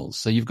to animals.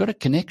 So you've got a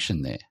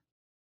connection there.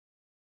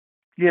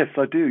 Yes,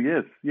 I do.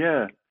 Yes.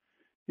 Yeah.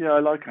 I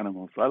like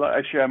animals.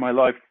 I share my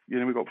life.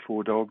 We've got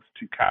 4 dogs,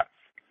 2 cats.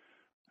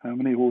 How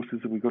many horses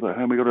have we got at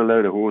home? We got a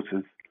load of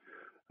horses.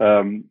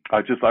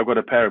 I've got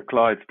a pair of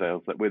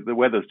Clydesdales. The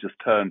weather's just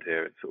turned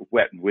here. It's sort of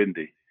wet and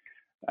windy.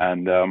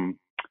 And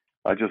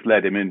I just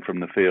led him in from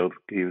the field.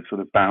 He was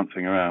sort of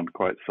bouncing around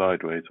quite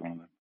sideways, one of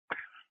them.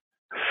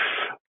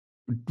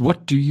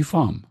 What do you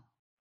farm?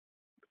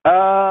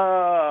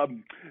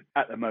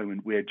 At the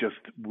moment,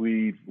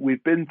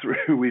 we've been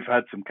through. We've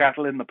had some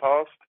cattle in the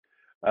past.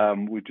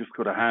 We've just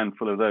got a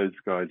handful of those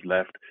guys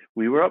left.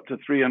 We were up to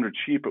 300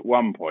 sheep at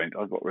one point.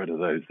 I got rid of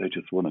those. They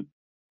just want to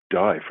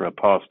die for a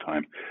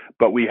pastime.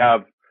 But we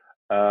have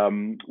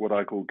what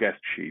I call guest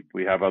sheep.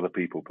 We have other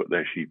people put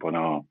their sheep on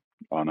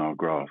our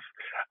grass,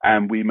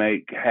 and we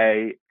make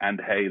hay and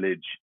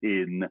haylage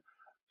in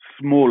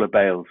smaller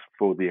bales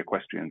for the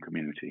equestrian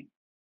community.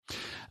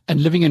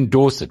 And living in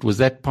Dorset, was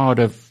that part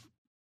of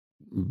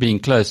being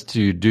close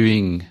to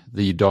doing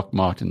the Doc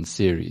Martin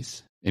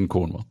series in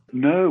Cornwall?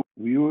 No,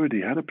 we already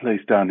had a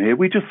place down here.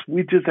 We just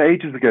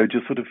ages ago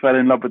just sort of fell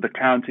in love with the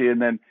county, and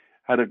then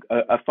had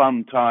a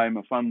fun sort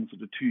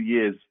of 2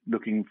 years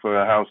looking for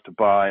a house to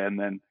buy. And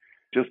then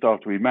just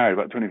after we married,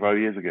 about 25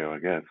 years ago, I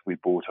guess, we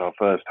bought our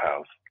first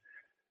house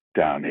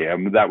down here.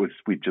 And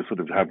we just sort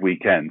of have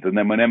weekends. And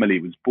then when Emily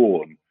was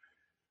born,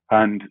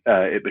 and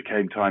it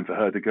became time for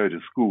her to go to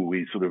school,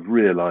 we sort of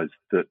realized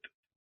that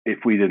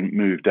if we didn't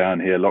move down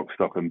here lock,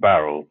 stock and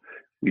barrel,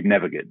 we'd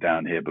never get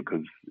down here,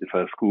 because if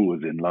her school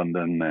was in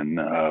London, then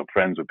her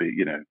friends would be,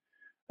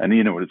 and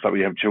you know what it's like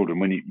when you have children,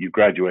 when you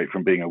graduate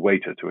from being a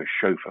waiter to a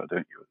chauffeur,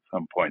 don't you, at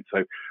some point?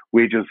 So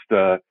we just,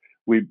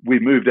 we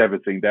moved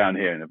everything down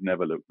here and have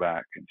never looked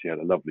back. And she had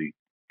a lovely,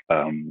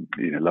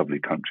 lovely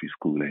country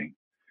schooling.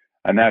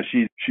 And now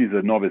she's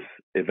a novice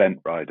event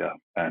rider,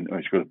 and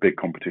she's got a big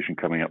competition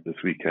coming up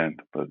this weekend.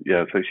 But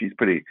yeah, so she's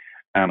pretty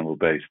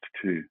animal-based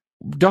too.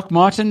 Doc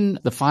Martin,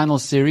 the final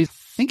series, I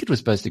think it was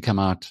supposed to come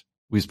out.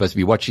 We're supposed to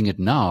be watching it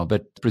now,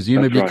 but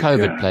presumably right,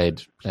 COVID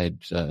played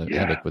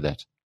havoc with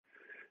that.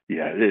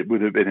 Yeah, it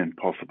would have been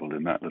impossible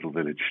in that little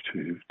village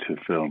to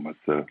film with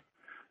the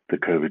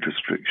COVID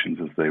restrictions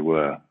as they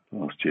were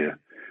last year.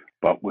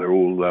 But we're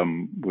all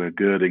we're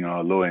girding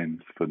our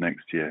loins for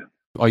next year.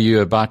 Are you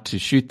about to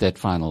shoot that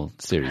final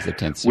series, the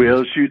 10th series?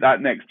 We'll shoot that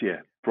next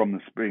year, from the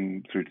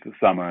spring through to the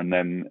summer, and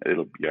then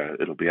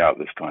it'll be out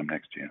this time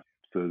next year.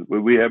 So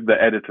we have the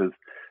editors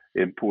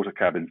in porter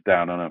cabins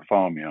down on a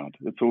farmyard.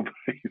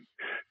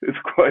 It's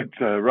quite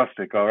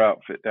rustic, our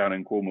outfit down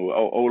in Cornwall.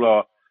 All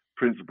our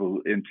principal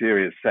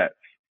interior sets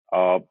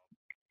are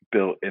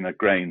built in a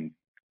grain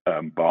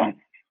barn,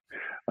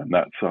 and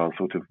that's our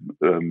sort of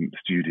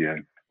studio.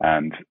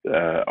 And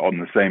on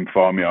the same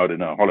farmyard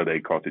in a holiday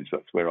cottage,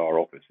 that's where our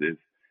office is.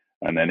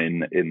 And then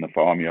in the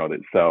farmyard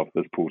itself,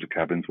 there's porter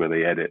cabins where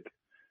they edit,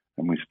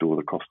 and we store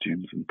the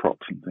costumes and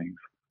props and things.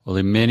 Well,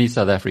 there are many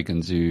South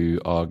Africans who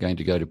are going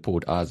to go to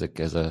Port Isaac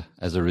as a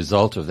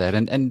result of that.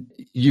 And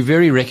you're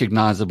very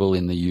recognizable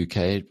in the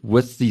UK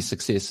with the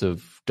success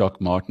of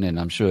Doc Martin, and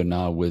I'm sure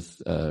now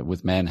with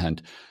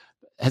Manhunt.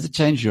 Has it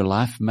changed your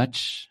life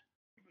much?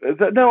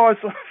 No,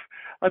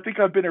 I think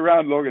I've been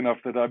around long enough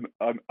that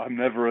I'm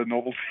never a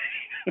novelty.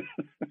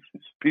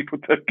 People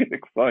don't get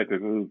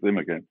excited. It was him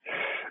again.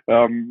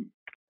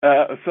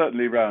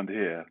 Certainly around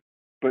here,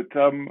 but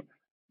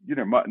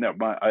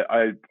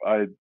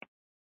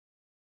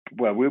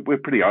we're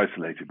pretty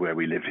isolated where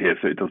we live here,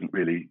 so it doesn't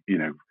really,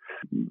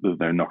 there's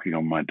no knocking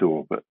on my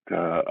door. But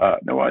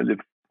no, I live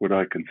what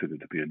I consider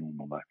to be a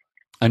normal life.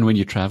 And when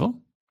you travel?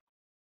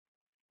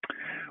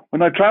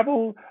 When I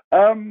travel,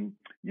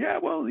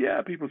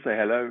 people say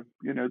hello.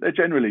 They're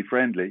generally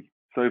friendly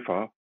so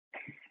far.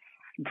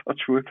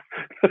 Touch wood.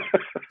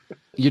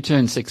 You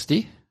turn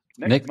 60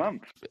 next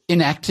month.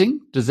 In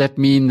acting, does that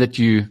mean that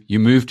you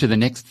move to the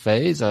next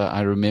phase?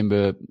 I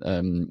remember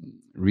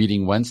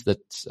reading once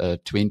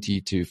that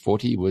 20 to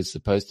 40 was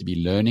supposed to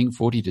be learning,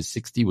 40 to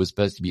 60 was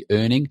supposed to be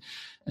earning,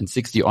 and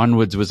 60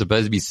 onwards was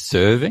supposed to be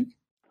serving.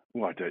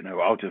 Well, I don't know.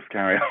 I'll just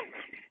carry on.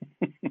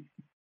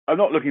 I'm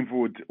not looking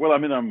forward to,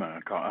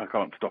 I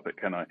can't stop it,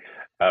 can I?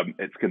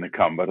 It's going to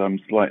come, but I'm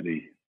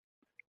slightly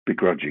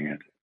begrudging it.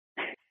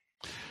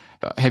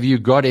 Have you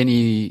got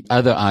any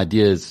other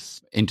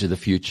ideas into the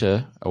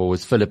future, or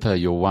was Philippa,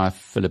 your wife,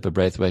 Philippa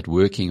Braithwaite,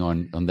 working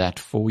on that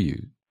for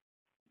you?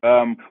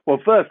 Well,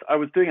 first, I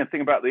was doing a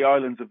thing about the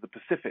islands of the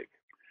Pacific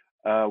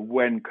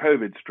when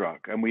COVID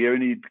struck, and we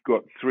only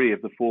got 3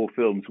 of the 4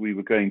 films we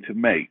were going to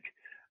make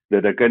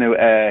that are going to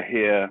air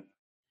here,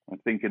 I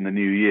think, in the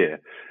new year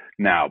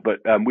now. But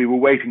we were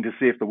waiting to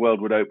see if the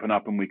world would open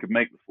up and we could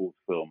make the 4th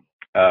film.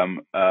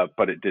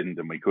 But it didn't,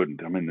 and we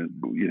couldn't. I mean,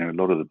 a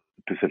lot of the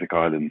Pacific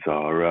Islands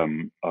are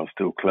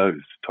still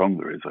closed.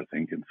 Tonga is, I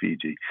think, and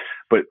Fiji.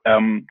 But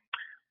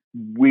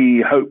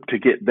we hope to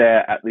get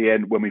there at the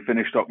end when we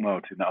finish Doc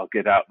Martin. I'll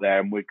get out there,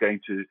 and we're going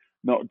to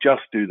not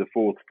just do the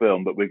 4th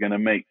film, but we're going to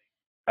make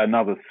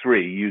another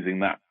 3 using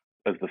that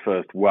as the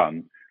first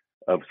one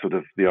of sort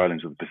of the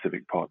Islands of the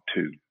Pacific Part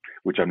 2,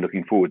 which I'm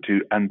looking forward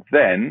to. And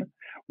then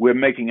we're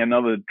making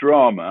another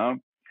drama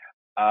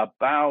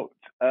about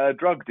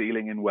drug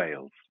dealing in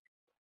Wales.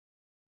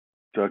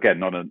 So again,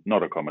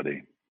 not a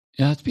comedy.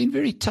 Yeah, it's been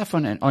very tough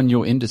on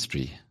your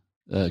industry,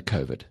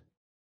 COVID.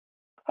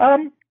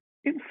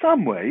 In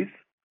some ways,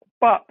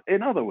 but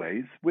in other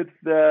ways, with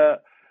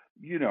the,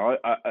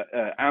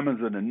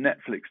 Amazon and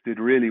Netflix did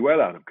really well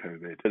out of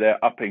COVID.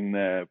 They're upping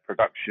their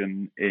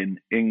production in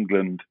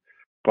England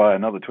by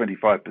another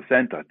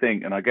 25%, I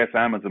think, and I guess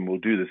Amazon will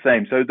do the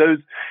same. So those,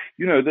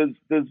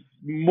 there's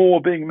more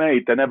being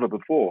made than ever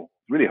before.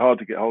 It's really hard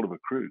to get hold of a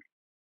crew.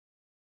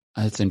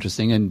 That's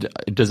interesting. And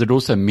does it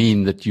also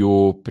mean that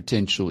your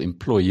potential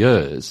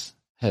employers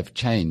have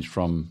changed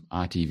from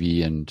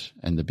ITV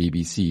and the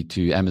BBC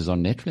to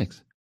Amazon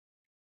Netflix?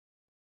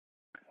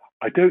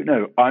 I don't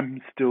know. I'm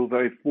still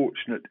very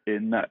fortunate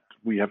in that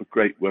we have a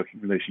great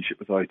working relationship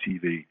with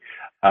ITV.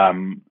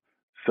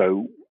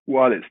 So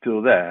while it's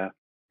still there,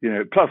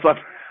 plus,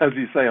 as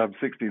you say, I'm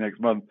 60 next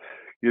month.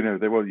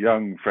 They want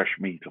young, fresh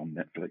meat on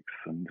Netflix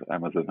and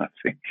Amazon, I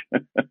think.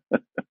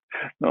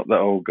 Not the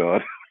old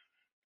guard.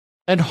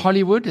 And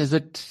Hollywood, has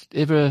it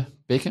ever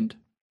beckoned?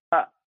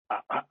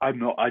 I'm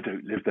not. I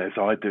don't live there,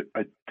 so I've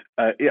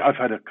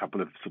had a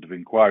couple of sort of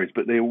inquiries,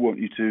 but they all want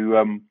you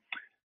to,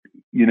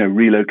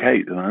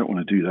 relocate, and I don't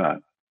want to do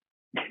that.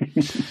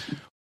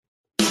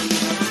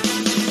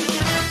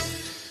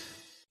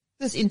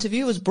 This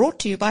interview was brought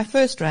to you by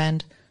First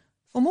Rand.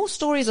 For more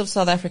stories of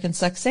South African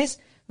success,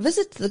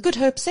 visit the Good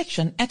Hope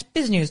section at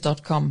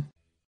biznews.com.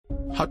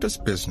 How does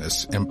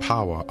business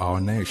empower our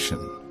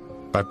nation?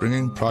 By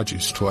bringing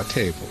produce to our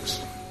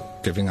tables,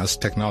 giving us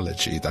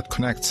technology that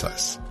connects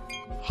us,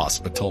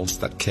 hospitals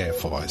that care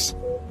for us,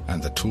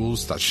 and the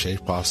tools that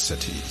shape our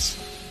cities.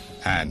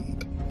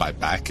 And by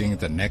backing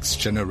the next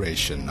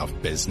generation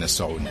of business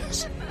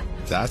owners.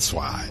 That's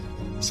why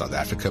South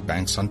Africa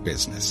banks on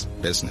business.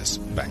 Business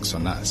banks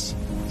on us.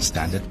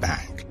 Standard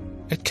Bank.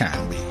 It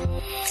can be.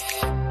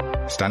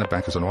 Standard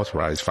Bank is an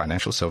authorized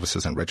financial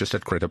services and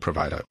registered credit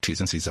provider.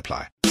 T's and C's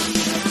apply.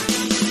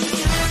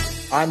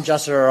 I'm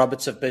Joshua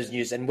Roberts of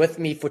BizNews, and with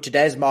me for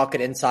today's market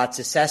insights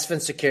is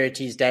Sasfin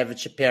Securities' David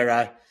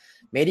Shapiro.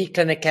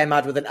 MediClinic came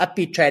out with an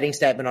upbeat trading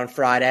statement on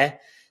Friday.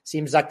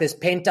 Seems like there's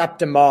pent-up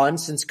demand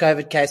since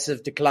COVID cases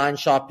have declined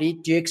sharply.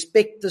 Do you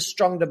expect the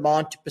strong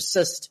demand to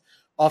persist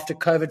after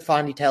COVID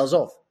finally tails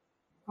off?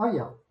 Oh,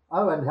 yeah.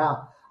 Oh, and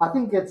how? I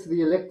think it's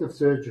the elective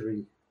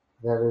surgery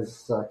that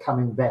is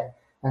coming back.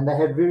 And they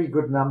had very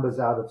good numbers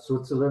out of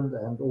Switzerland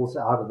and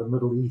also out of the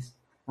Middle East.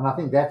 And I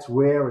think that's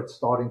where it's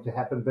starting to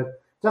happen. But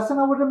Justin,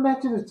 I would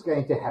imagine it's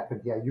going to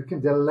happen here. You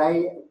can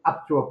delay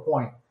up to a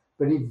point,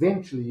 but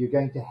eventually you're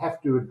going to have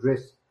to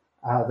address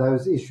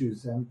those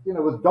issues. And,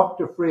 with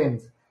doctor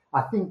friends,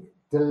 I think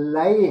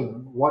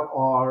delaying what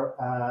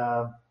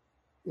are,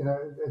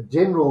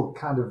 general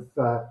kind of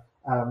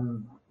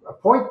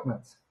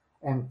appointments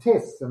and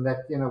tests, and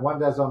that, one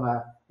does on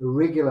a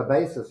regular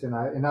basis, in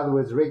other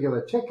words,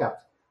 regular checkups,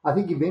 I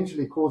think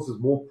eventually causes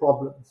more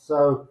problems.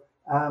 So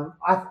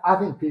I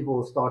think people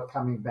will start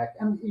coming back.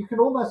 And you can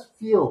almost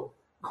feel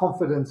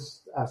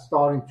confidence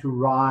starting to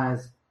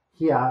rise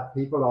here.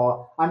 People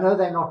are, I know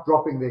they're not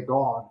dropping their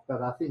guard,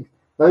 but I think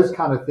those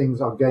kind of things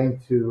are going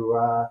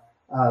to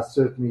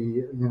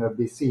certainly,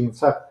 be seen.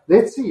 So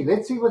let's see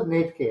with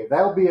Netcare.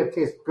 They'll be a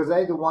test because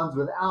they're the ones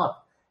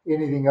without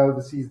anything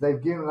overseas.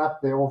 They've given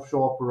up their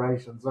offshore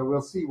operations. So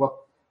we'll see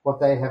what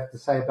they have to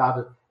say about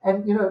it.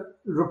 And,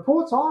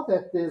 reports are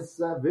that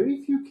there's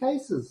very few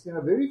cases,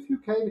 very few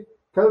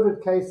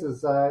COVID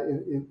cases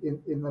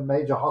in the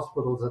major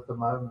hospitals at the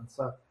moment.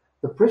 So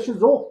the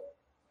pressure's off.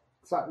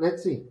 So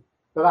let's see.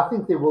 But I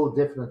think there will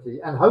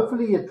definitely. And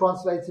hopefully it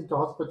translates into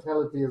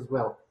hospitality as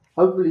well.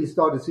 Hopefully you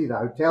start to see the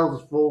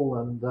hotels full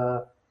and,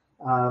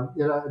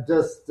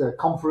 just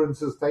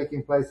conferences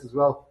taking place as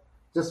well.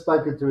 Just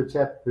spoken to a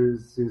chap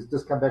who's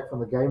just come back from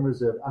the game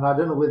reserve. And I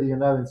don't know whether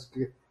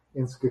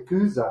in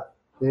Skakuza,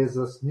 there's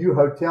this new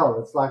hotel.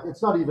 It's like,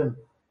 it's not even,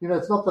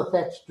 it's not the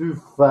thatched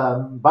roof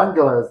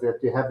bungalows that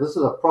you have. This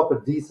is a proper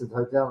decent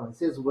hotel. And he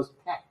says it was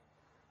packed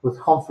with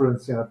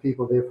conference,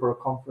 people there for a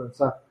conference.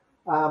 So,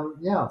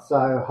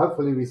 so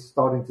hopefully we're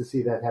starting to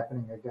see that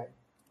happening again.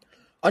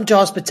 On to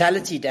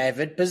hospitality,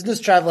 David. Business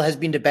travel has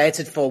been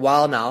debated for a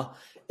while now.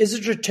 Is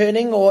it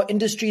returning, or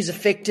industries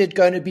affected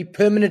going to be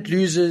permanent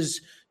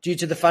losers due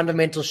to the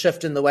fundamental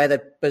shift in the way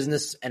that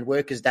business and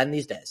work is done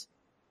these days?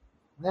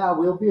 Now,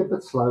 we'll be a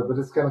bit slow, but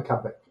it's going to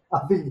come back. I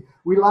think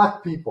we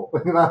like people,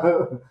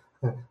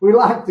 we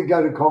like to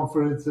go to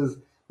conferences.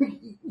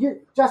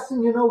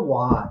 Justin, you know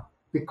why?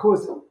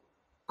 Because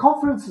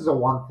conferences are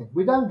one thing.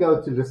 We don't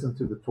go to listen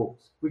to the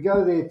talks. We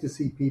go there to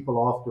see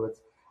people afterwards.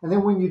 And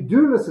then when you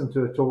do listen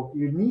to a talk,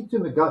 you need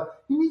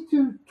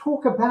to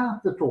talk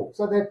about the talk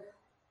so that,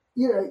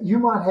 you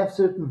might have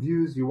certain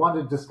views. You want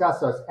to discuss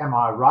those. Am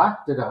I right?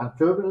 Did I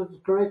interpret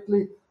it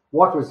correctly?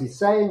 What was he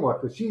saying?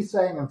 What was she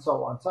saying? And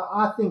so on. So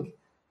I think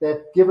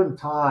that given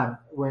time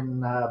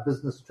when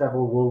business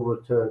travel will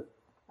return,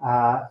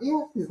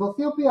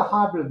 there'll be a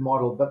hybrid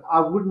model, but I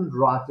wouldn't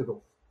write it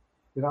off.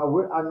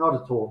 I'm not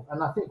at all.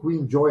 And I think we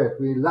enjoy it.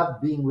 We love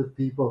being with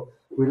people.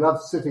 We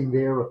love sitting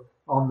there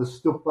on the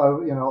stoep,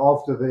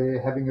 after they're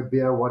having a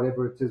beer,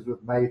 whatever it is,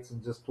 with mates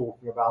and just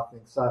talking about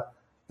things. So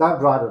don't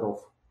write it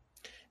off.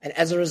 And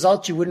as a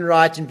result, you wouldn't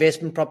write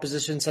investment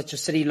propositions such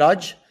as City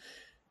Lodge?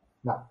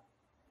 No.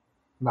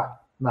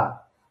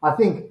 I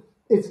think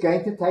it's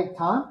going to take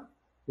time.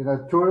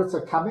 Tourists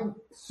are coming.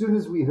 As soon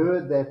as we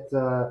heard that,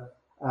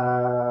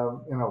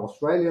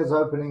 Australia's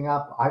opening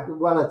up,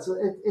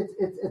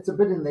 it's a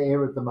bit in the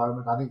air at the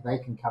moment. I think they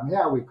can come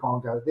here. We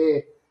can't go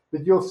there.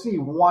 But you'll see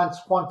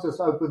once Qantas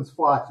opens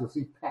flights, you'll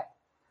see packed.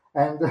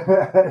 And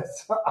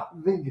so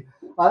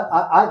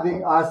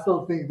I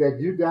still think that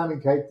you down in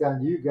Cape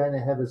Town, you're going to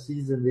have a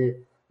season there.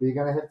 You're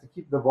going to have to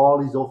keep the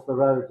Varleys off the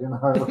road, You're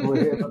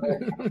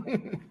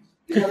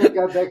going to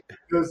go back to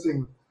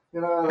cursing.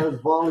 Those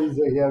Varleys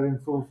are here in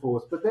full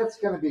force. But that's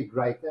going to be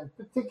great. And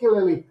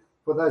particularly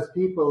for those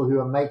people who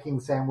are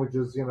making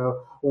sandwiches,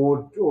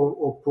 or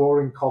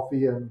pouring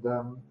coffee. And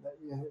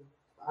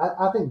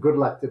I think good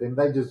luck to them.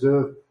 They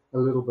deserve a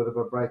little bit of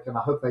a break, and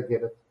I hope they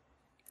get it.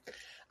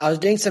 I was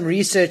doing some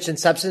research and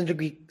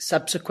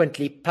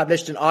subsequently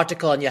published an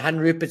article on Johan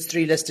Rupert's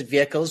 3 listed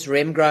vehicles,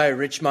 Remgro,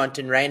 Richmond,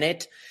 and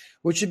Reinet.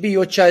 Which would be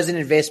your chosen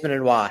investment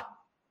and why?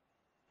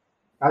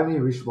 Only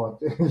Richmond.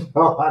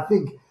 I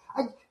think,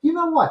 you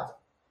know what?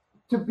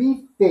 To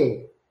be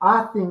fair,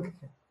 I think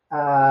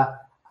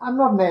I'm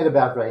not mad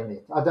about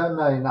Reinet. I don't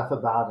know enough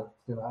about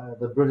it.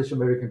 The British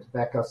American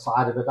tobacco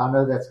side of it. I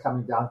know that's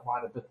coming down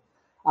quite a bit.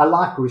 I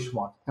like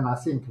Richmond, and I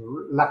think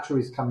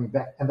luxury is coming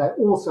back, and they're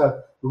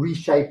also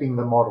reshaping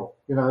the model.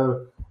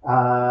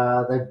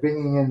 They're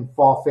bringing in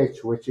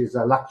Farfetch, which is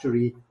a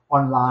luxury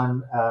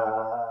online,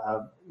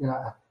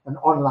 an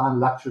online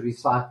luxury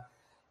site.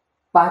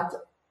 But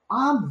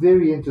I'm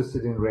very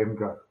interested in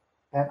Remgro,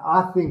 and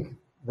I think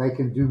they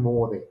can do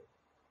more there.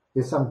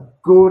 There's some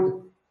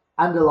good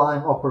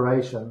underlying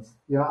operations.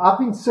 I've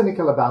been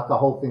cynical about the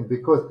whole thing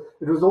because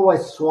it was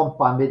always swamped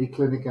by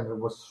Mediclinic, and it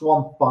was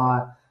swamped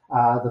by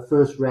the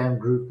First Ram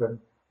Group. And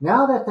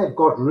now that they've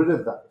got rid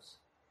of those,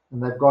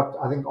 and they've got,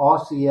 I think,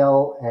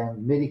 RCL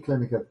and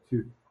Mediclinic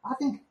too, I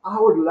think I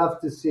would love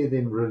to see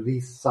them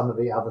release some of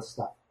the other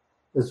stuff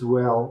as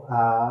well.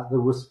 The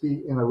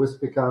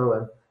Wispico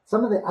and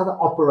some of the other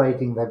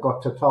operating, they've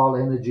got Total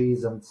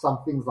Energies and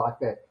some things like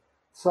that.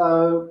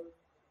 So,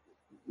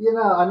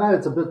 I know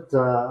it's a bit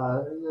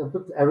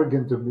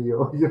arrogant of me,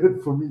 or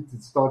for me to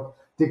start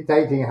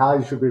dictating how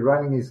he should be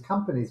running his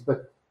companies.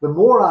 But the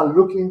more I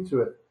look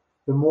into it,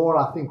 the more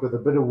I think with a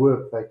bit of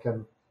work they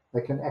can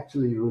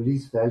actually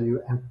release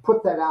value and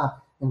put that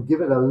out and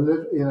give it a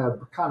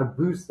little, kind of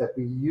boost that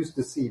we used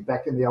to see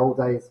back in the old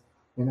days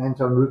when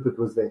Anton Rupert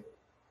was there.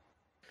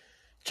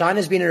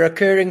 China's been a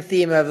recurring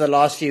theme over the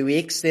last few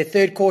weeks. Their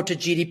third quarter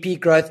GDP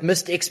growth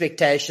missed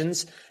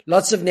expectations.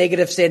 Lots of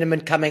negative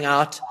sentiment coming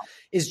out.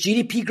 Is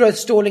GDP growth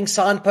stalling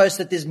signposts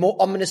that there's more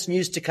ominous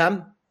news to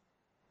come?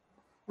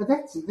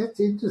 That's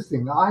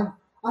interesting. I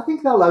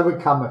think they'll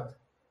overcome it.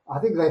 I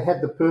think they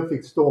had the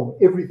perfect storm.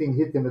 Everything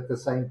hit them at the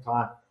same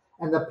time,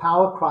 and the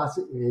power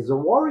crisis is a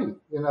worry.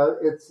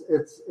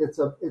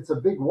 It's a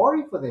big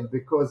worry for them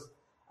because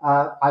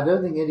I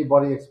don't think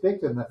anybody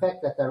expected. And the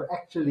fact that they're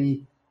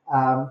actually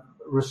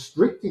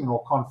restricting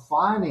or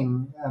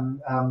confining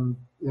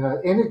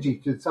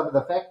energy to some of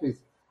the factories,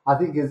 I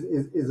think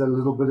is a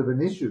little bit of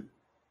an issue.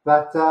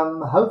 But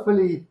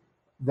hopefully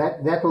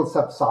that will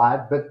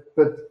subside. But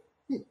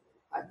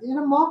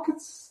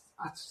markets.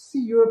 I see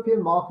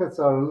European markets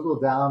are a little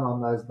down on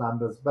those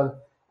numbers,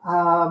 but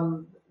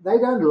they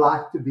don't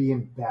like to be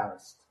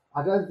embarrassed.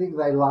 I don't think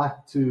they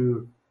like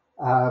to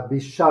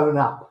be shown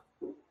up.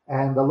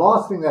 And the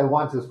last thing they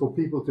want is for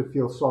people to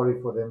feel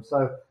sorry for them.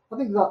 So I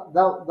think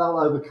they'll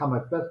overcome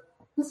it. But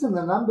listen,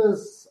 the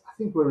numbers, I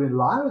think we're in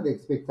line with the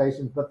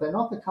expectations, but they're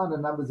not the kind of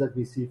numbers that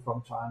we see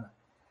from China.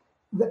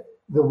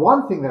 The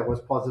one thing that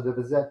was positive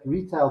is that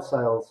retail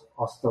sales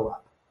are still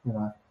up,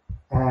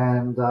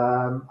 and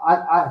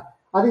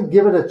I think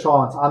give it a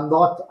chance. I've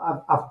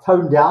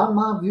toned down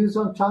my views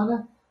on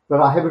China,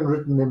 but I haven't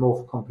written them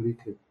off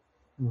completely.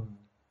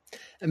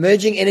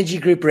 Emerging energy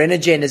group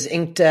Renergen has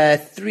inked a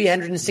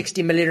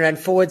 360 million rand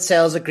forward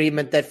sales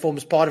agreement that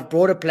forms part of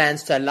broader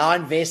plans to allow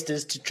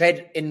investors to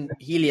trade in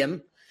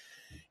helium,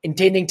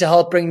 intending to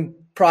help bring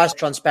price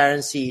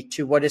transparency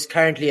to what is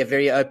currently a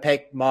very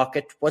opaque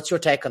market. What's your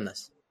take on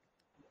this?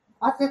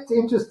 I think it's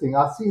interesting.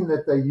 I've seen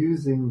that they're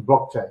using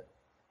blockchain.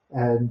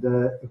 And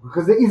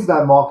because there is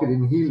no market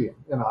in helium,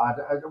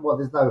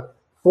 there's no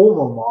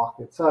formal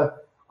market. So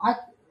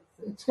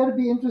it's going to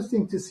be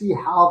interesting to see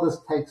how this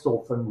takes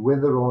off and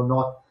whether or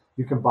not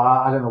you can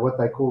buy, I don't know what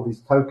they call these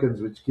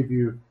tokens, which give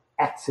you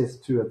access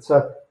to it.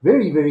 So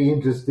very, very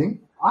interesting.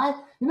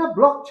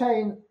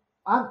 Blockchain,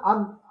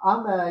 I'm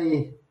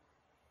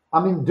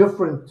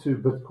indifferent to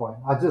Bitcoin.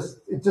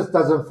 It just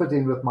doesn't fit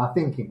in with my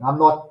thinking. I'm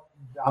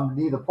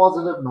neither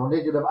positive nor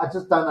negative. I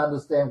just don't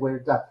understand where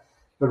it does.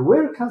 But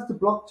where it comes to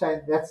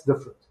blockchain, that's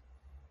different,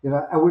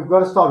 and we've got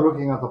to start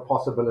looking at the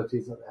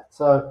possibilities of that.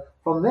 So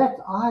from that,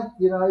 I'm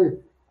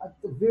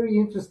very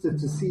interested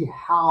to see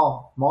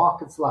how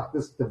markets like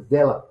this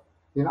develop.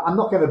 I'm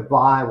not going to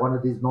buy one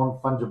of these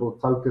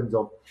non-fungible tokens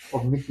of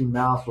Mickey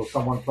Mouse or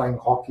someone playing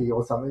hockey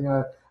or something.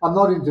 I'm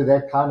not into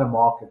that kind of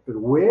market. But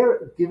where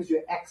it gives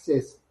you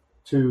access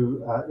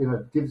to,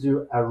 gives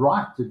you a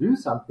right to do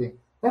something,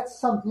 that's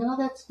something,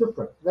 that's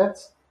different.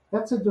 That's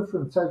a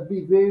different. So it'd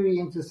be very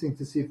interesting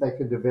to see if they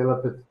can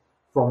develop it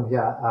from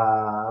here.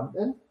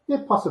 And there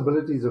are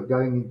possibilities of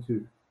going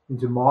into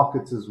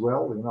markets as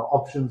well,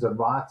 options and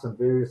rights and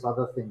various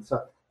other things.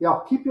 So yeah,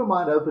 keep your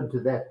mind open to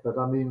that. But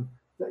I mean,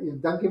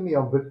 don't get me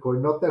on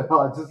Bitcoin. Not that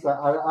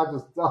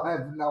I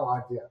have no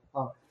idea.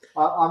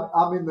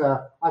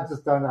 I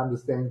just don't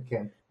understand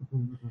camp.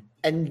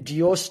 And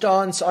your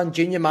stance on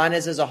junior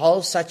miners as a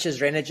whole, such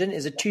as Renergen,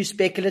 is it too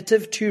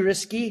speculative, too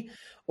risky,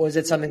 or is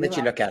it something that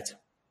you look at?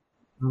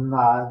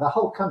 No, the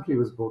whole country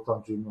was built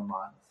on junior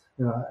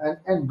miners,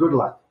 and good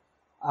luck.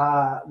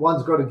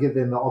 One's got to give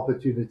them the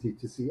opportunity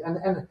to see.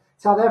 And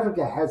South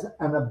Africa has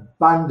an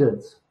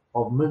abundance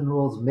of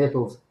minerals,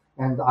 metals,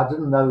 and I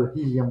didn't know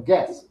helium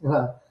gas.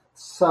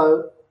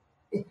 So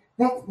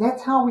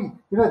that's how we.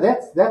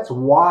 That's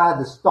why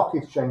the stock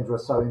exchange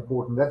was so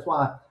important. That's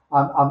why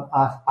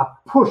I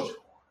push.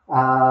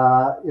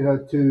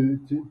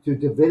 To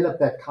develop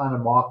that kind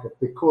of market,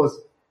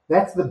 because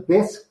that's the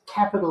best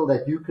capital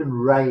that you can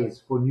raise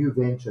for new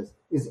ventures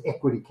is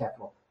equity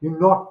capital. You're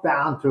not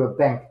bound to a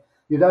bank.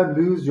 You don't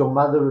lose your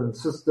mother and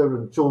sister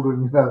and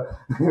children. You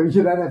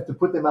don't have to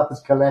put them up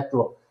as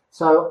collateral.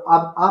 So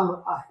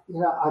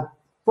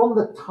from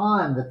the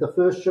time that the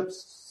first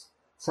ships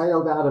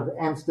sailed out of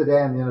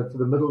Amsterdam, to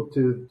the middle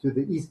to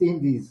the East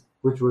Indies,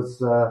 which was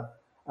to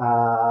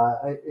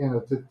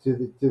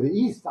the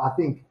east, I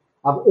think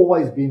I've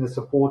always been a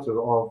supporter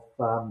of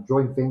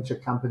joint venture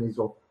companies,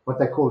 or what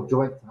they call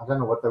joint. I don't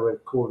know what they were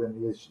called in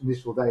the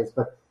initial days,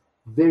 but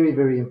very,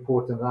 very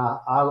important. And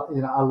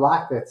I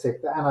like that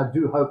sector, and I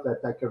do hope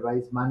that they can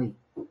raise money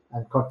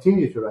and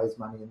continue to raise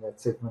money in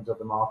that segment of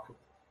the market.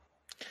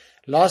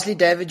 Lastly,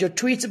 David, your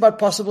tweets about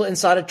possible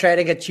insider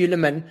trading at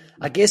Hulamin,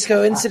 I guess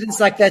coincidents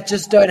like that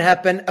just don't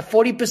happen. A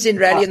 40%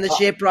 rally in the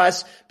share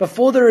price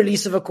before the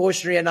release of a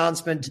cautionary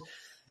announcement.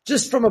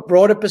 Just from a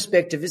broader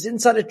perspective, is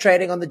insider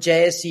trading on the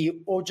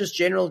JSE or just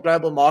general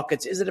global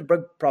markets, is it a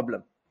big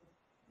problem?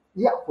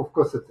 Yeah, of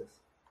course it is.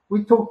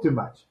 We talk too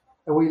much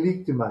and we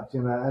leak too much,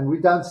 and we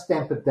don't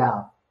stamp it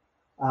down.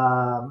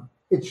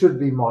 It should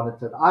be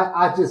monitored.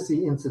 I just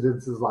see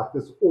incidences like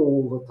this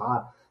all the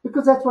time,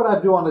 because that's what I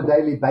do on a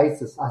daily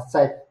basis. I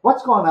say,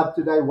 what's gone up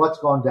today? What's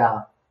gone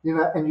down?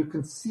 And you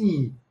can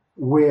see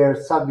where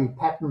suddenly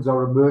patterns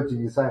are emerging.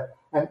 You say,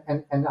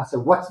 And I said,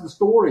 what's the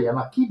story? And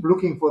I keep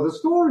looking for the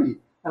story,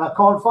 and I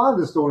can't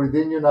find the story.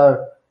 Then,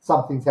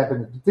 something's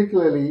happened,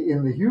 particularly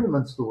in the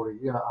Hulaman story.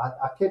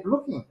 I kept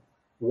looking.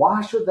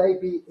 Why should they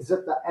be? Is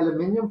it the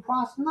aluminium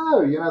price?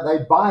 No,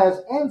 they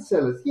buyers and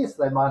sellers. Yes,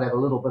 they might have a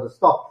little bit of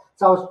stock.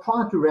 So I was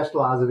trying to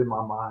rationalize it in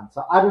my mind.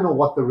 So I don't know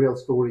what the real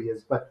story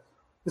is, but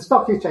the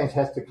stock exchange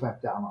has to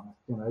clamp down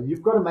on it.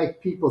 You've got to make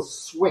people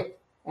sweat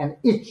and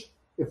itch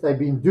if they've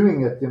been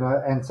doing it,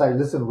 and say,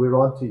 listen, we're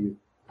on to you.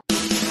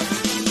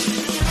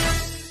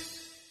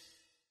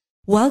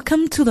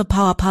 Welcome to the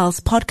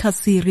PowerPulse podcast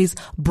series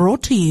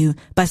brought to you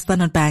by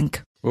Standard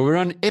Bank. Well, we're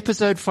on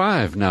episode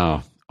 5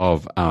 now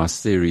of our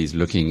series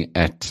looking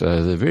at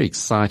the very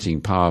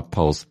exciting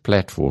PowerPulse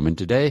platform. And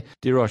today,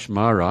 Deerosh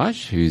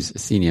Maharaj, who's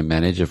Senior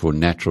Manager for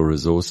Natural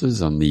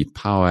Resources on the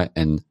Power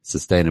and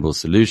Sustainable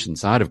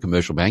Solutions side of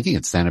commercial banking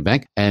at Standard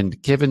Bank,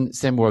 and Kevin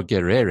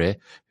Ssemwogerere,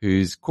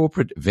 who's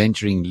Corporate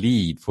Venturing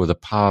Lead for the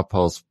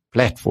PowerPulse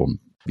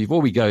platform.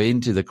 Before we go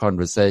into the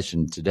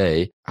conversation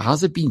today,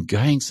 how's it been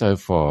going so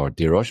far,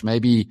 Deerosh?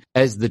 Maybe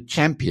as the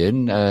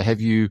champion,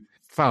 have you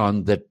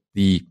found that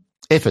the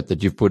effort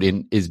that you've put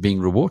in is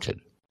being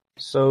rewarded?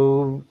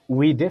 So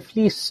we're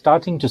definitely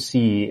starting to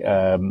see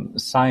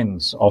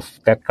signs of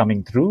that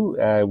coming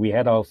through. We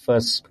had our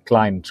first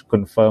client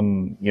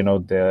confirm,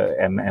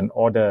 an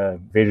order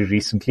very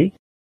recently.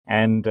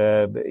 And,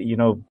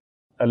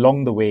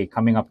 along the way,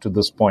 coming up to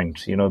this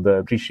point, the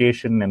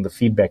appreciation and the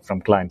feedback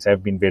from clients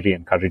have been very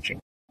encouraging.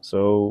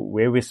 So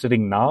where we're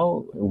sitting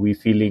now, we're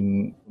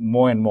feeling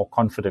more and more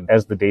confident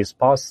as the days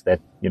pass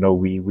that,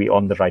 we're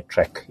on the right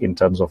track in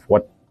terms of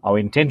what our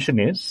intention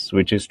is,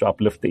 which is to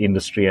uplift the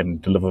industry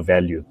and deliver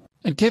value.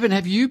 And Kevin,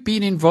 have you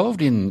been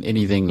involved in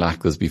anything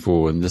like this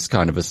before, in this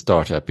kind of a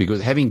startup? Because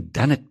having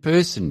done it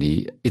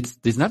personally,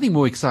 there's nothing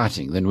more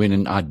exciting than when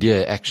an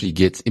idea actually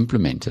gets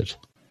implemented.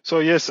 So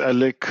yes,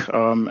 Alec,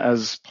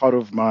 as part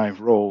of my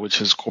role,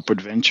 which is corporate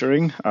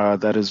venturing,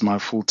 that is my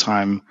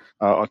full-time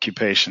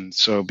occupation.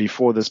 So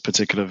before this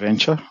particular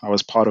venture, I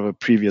was part of a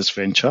previous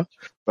venture.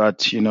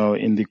 But,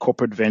 in the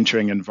corporate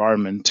venturing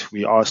environment,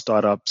 we are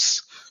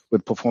startups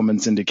with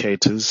performance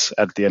indicators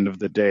at the end of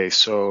the day.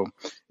 So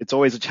it's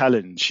always a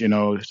challenge,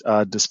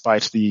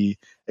 despite the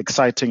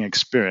exciting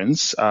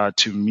experience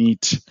to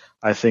meet,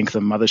 I think,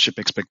 the mothership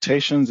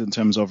expectations in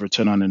terms of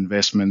return on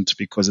investment,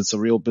 because it's a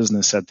real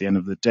business at the end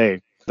of the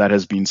day that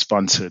has been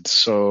sponsored.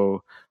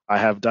 So I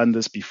have done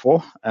this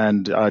before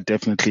and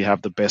definitely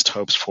have the best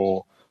hopes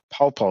for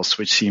PowerPulse,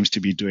 which seems to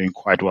be doing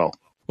quite well.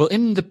 Well,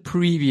 in the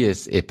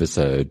previous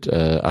episode,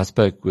 I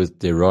spoke with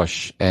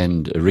Deerosh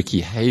and Ricky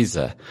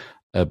Hazer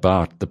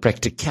about the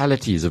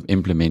practicalities of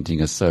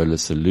implementing a solar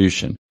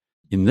solution.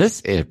 In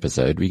this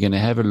episode, we're going to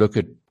have a look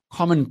at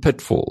common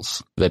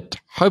pitfalls that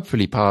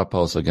hopefully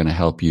PowerPulse are going to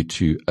help you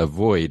to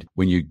avoid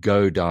when you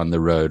go down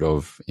the road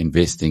of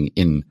investing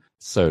in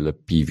solar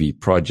PV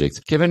projects.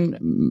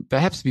 Kevin,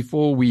 perhaps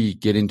before we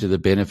get into the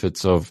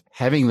benefits of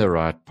having the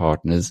right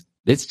partners,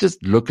 let's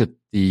just look at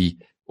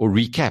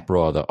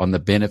recap on the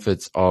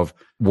benefits of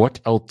what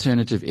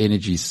alternative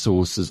energy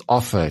sources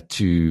offer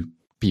to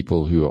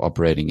people who are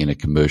operating in a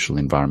commercial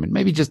environment.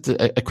 Maybe just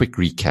a quick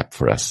recap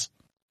for us.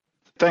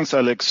 Thanks,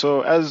 Alex.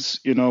 So as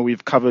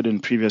we've covered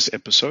in previous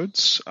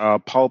episodes,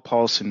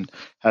 PowerPulse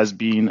has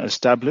been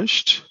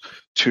established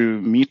to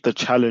meet the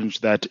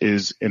challenge that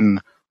is in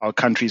our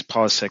country's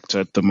power sector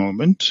at the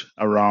moment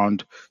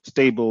around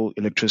stable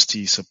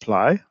electricity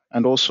supply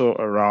and also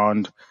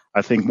around,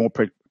 I think, more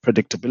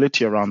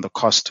predictability around the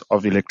cost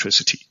of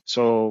electricity.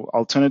 So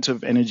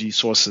alternative energy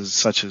sources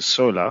such as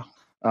solar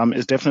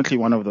is definitely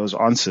one of those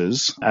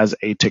answers as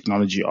a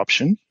technology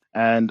option.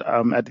 And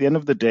at the end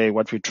of the day,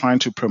 what we're trying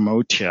to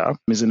promote here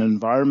is an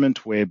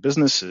environment where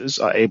businesses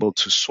are able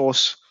to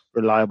source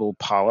reliable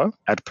power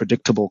at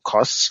predictable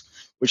costs,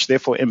 which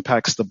therefore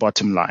impacts the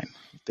bottom line,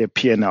 their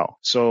P&L.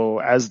 So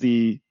as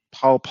the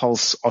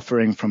PowerPulse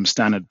offering from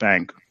Standard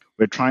Bank,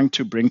 we're trying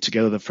to bring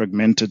together the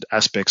fragmented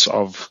aspects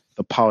of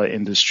the power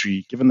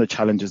industry, given the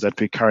challenges that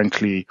we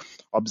currently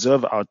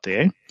observe out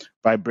there,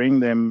 by bringing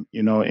them,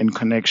 in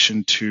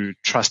connection to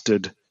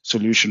trusted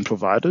solution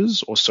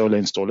providers or solar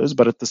installers,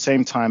 but at the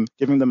same time,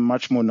 giving them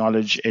much more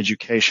knowledge,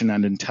 education,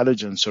 and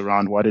intelligence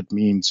around what it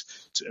means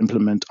to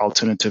implement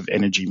alternative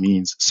energy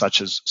means, such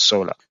as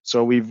solar.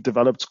 So we've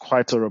developed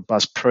quite a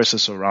robust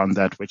process around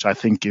that, which I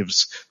think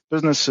gives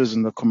businesses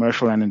in the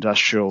commercial and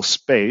industrial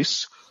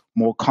space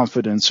more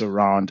confidence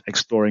around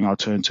exploring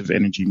alternative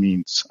energy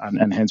means.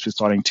 And hence we're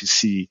starting to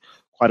see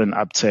quite an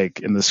uptake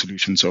in the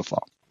solution so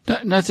far.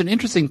 Now, it's an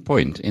interesting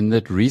point in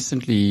that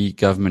recently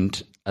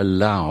government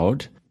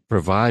allowed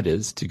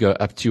providers to go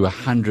up to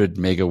 100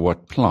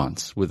 megawatt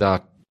plants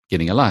without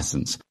getting a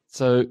license.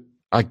 So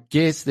I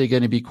guess there are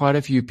going to be quite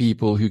a few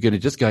people who are going to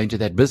just go into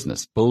that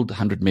business, build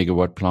 100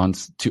 megawatt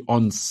plants to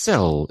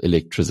on-sell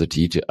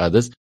electricity to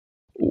others.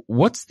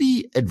 What's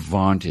the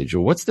advantage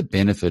or what's the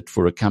benefit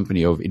for a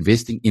company of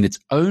investing in its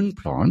own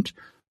plant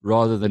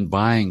rather than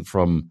buying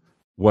from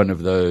one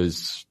of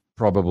those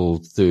probable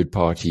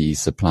third-party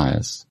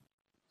suppliers?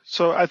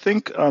 So I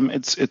think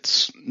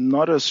it's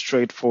not a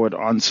straightforward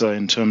answer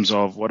in terms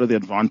of what are the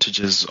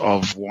advantages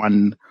of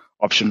one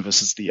option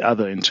versus the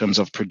other in terms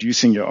of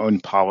producing your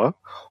own power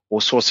or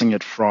sourcing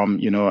it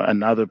from,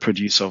 another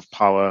producer of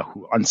power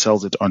who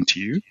unsells it onto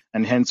you.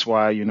 And hence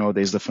why,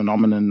 there's the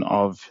phenomenon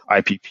of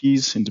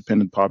IPPs,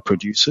 independent power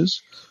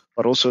producers,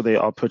 but also they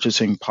are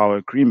purchasing power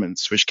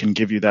agreements, which can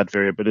give you that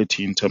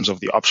variability in terms of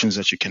the options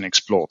that you can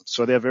explore.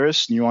 So there are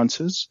various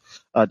nuances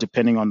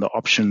depending on the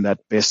option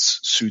that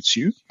best suits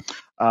you.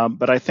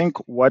 But I think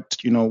what,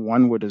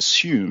 one would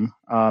assume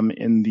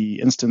in the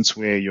instance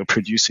where you're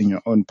producing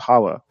your own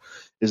power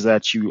is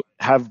that you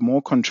have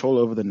more control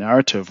over the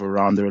narrative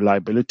around the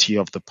reliability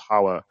of the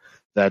power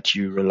that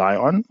you rely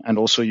on. And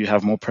also you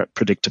have more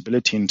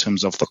predictability in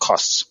terms of the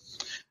costs.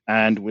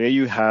 And where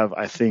you have,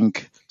 I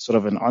think, sort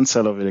of an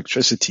on-sale of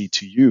electricity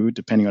to you,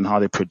 depending on how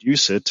they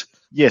produce it,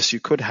 yes, you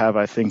could have,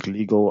 I think,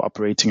 legal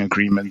operating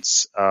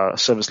agreements,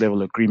 service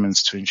level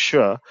agreements to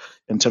ensure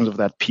in terms of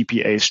that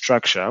PPA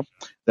structure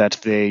that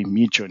they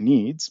meet your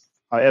needs.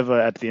 However,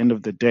 at the end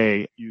of the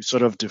day, you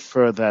sort of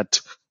defer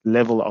that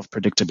level of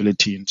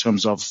predictability in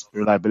terms of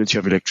reliability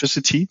of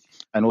electricity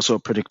and also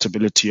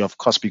predictability of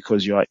cost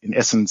because you are, in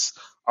essence,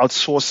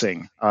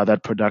 outsourcing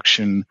that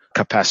production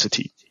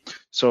capacity.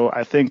 So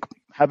I think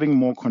having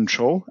more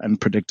control and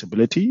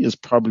predictability is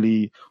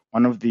probably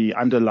one of the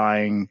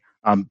underlying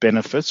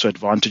benefits or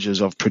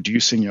advantages of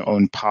producing your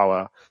own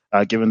power,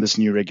 given this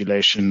new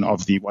regulation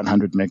of the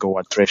 100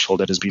 megawatt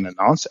threshold that has been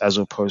announced, as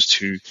opposed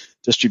to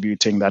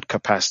distributing that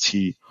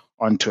capacity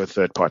onto a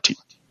third party.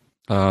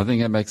 I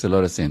think that makes a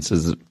lot of sense.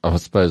 I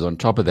suppose on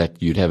top of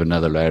that, you'd have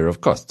another layer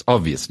of costs,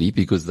 obviously,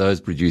 because those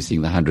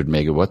producing the 100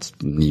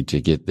 megawatts need to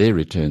get their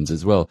returns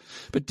as well.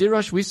 But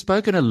Deerosh, we've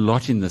spoken a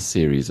lot in this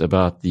series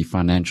about the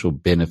financial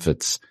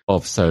benefits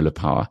of solar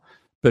power.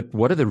 But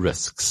what are the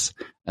risks?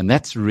 And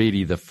that's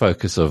really the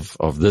focus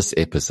of this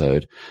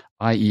episode,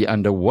 i.e.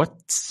 under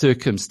what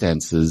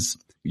circumstances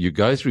you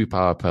go through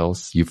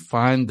PowerPulse, you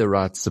find the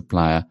right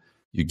supplier,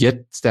 you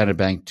get Standard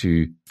Bank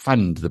to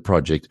fund the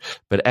project,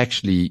 but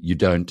actually you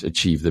don't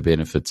achieve the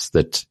benefits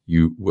that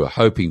you were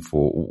hoping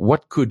for.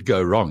 What could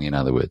go wrong, in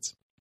other words?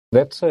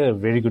 That's a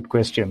very good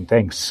question.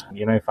 Thanks.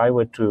 If I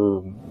were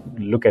to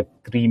look at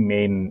three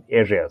main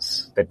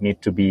areas that need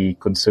to be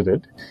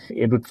considered,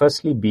 it would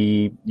firstly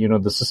be,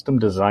 the system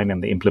design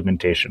and the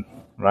implementation,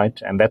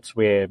 right? And that's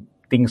where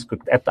things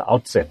could, at the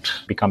outset,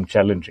 become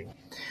challenging.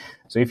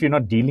 So if you're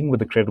not dealing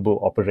with a credible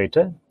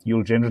operator,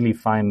 you'll generally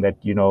find that,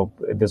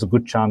 there's a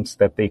good chance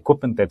that the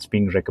equipment that's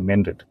being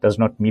recommended does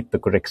not meet the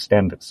correct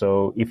standard.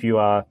 So if you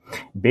are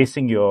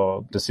basing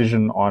your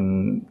decision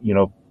on,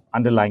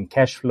 underlying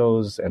cash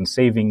flows and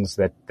savings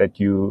that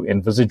you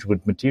envisage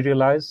would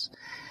materialize,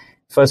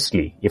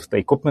 firstly, if the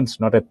equipment's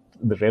not at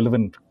the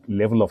relevant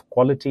level of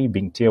quality,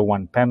 being tier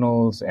 1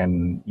 panels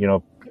and,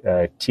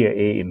 tier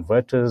A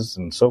inverters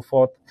and so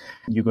forth,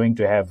 you're going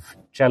to have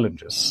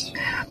challenges.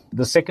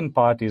 The second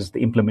part is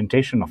the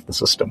implementation of the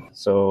system.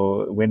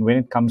 So when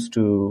it comes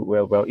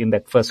to, in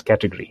that first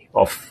category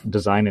of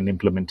design and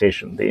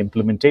implementation, the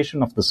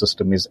implementation of the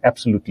system is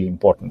absolutely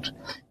important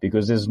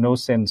because there's no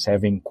sense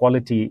having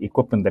quality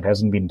equipment that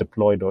hasn't been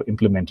deployed or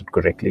implemented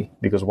correctly,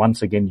 because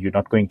once again, you're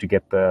not going to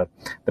get the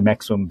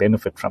maximum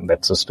benefit from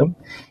that system.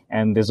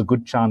 And there's a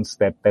good chance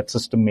that that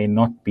system may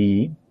not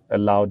be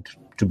allowed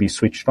to be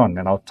switched on.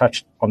 And I'll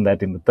touch on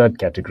that in the third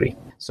category.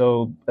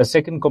 So a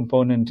second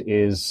component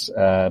is,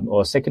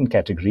 or second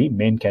category,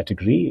 main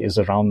category is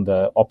around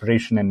the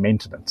operation and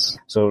maintenance.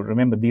 So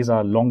remember, these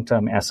are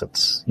long-term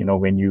assets.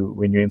 When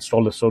you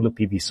install a solar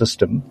PV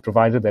system,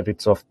 provided that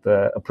it's of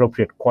the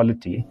appropriate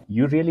quality,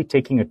 you're really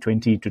taking a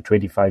 20 to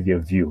 25 year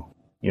view,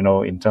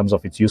 in terms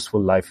of its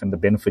useful life and the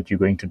benefit you're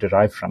going to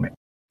derive from it.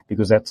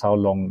 Because that's how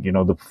long,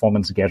 the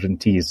performance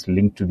guarantees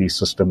linked to these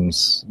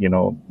systems,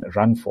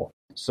 run for.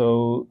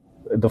 So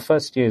the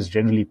first year is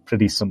generally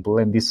pretty simple,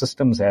 and these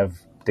systems they're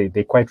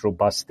quite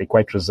robust, they're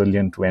quite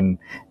resilient when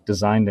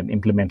designed and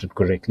implemented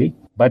correctly.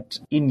 But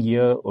in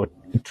year or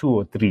 2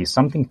 or 3,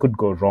 something could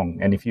go wrong.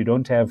 And if you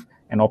don't have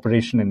an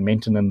operation and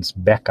maintenance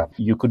backup,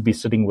 you could be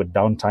sitting with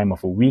downtime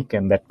of a week,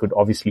 and that could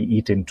obviously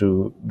eat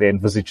into the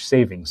envisaged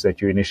savings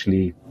that you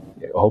initially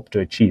hope to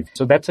achieve.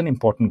 So that's an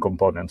important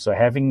component. So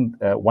having,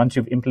 once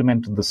you've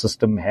implemented the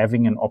system,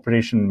 having an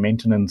operation and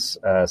maintenance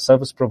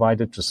service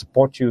provider to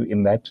support you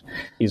in that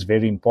is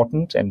very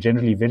important and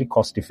generally very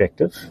cost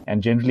effective.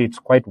 And generally it's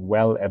quite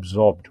well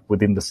absorbed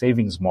within the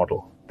savings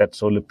model that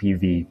solar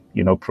PV,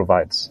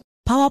 provides.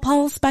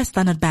 PowerPulse by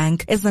Standard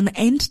Bank is an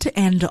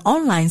end-to-end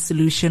online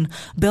solution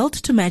built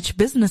to match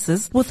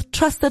businesses with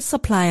trusted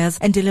suppliers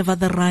and deliver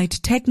the right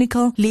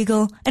technical,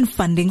 legal, and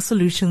funding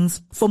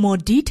solutions. For more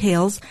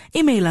details,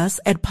 email us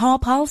at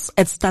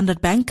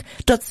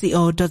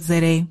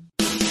powerpulse@standardbank.co.za.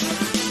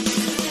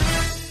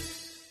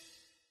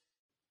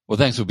 Well,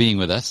 thanks for being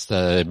with us.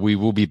 We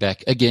will be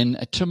back again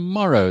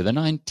tomorrow, the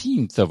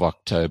 19th of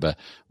October,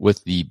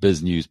 with the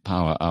BizNews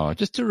Power Hour.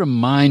 Just to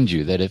remind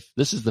you that if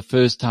this is the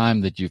first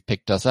time that you've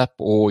picked us up,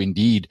 or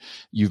indeed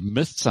you've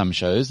missed some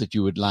shows that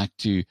you would like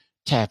to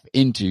tap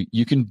into,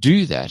 you can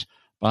do that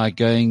by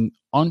going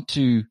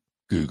onto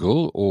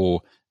Google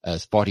or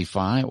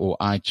Spotify or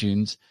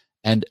iTunes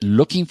and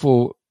looking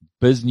for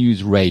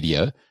BizNews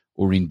Radio,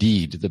 or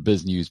indeed the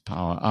BizNews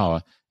Power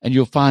Hour, and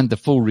you'll find the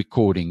full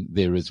recording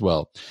there as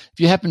well. If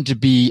you happen to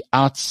be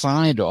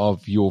outside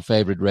of your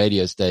favorite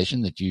radio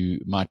station that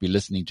you might be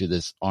listening to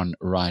this on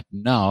right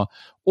now,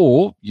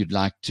 or you'd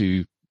like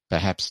to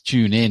perhaps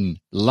tune in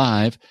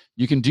live,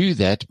 you can do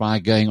that by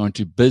going on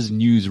to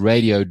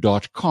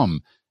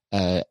biznewsradio.com.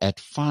 At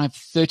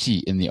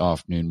 5:30 in the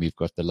afternoon, we've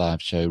got the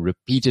live show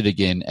repeated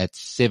again at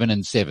 7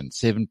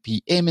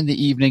 p.m. in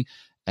the evening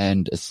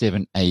and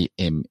 7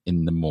 a.m.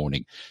 in the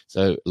morning.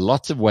 So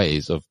lots of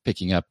ways of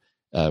picking up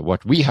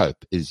what we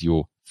hope is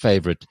your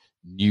favorite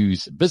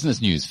news,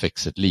 business news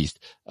fix at least,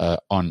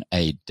 on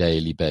a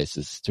daily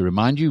basis. To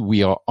remind you,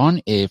 we are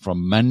on air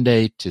from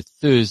Monday to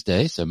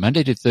Thursday. So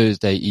Monday to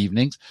Thursday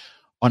evenings.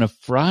 On a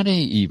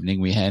Friday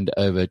evening, we hand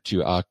over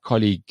to our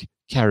colleague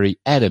Carrie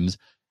Adams,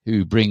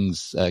 who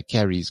brings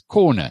Carrie's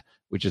Corner,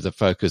 which is a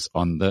focus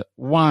on the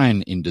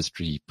wine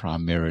industry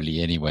primarily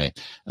anyway.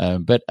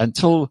 But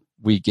until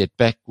we get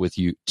back with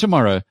you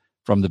tomorrow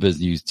from the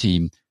BizNews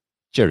team,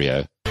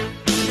 cheerio.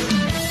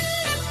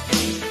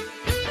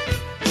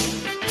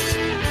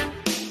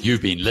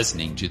 You've been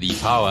listening to the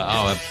Power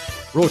Hour,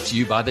 brought to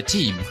you by the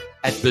team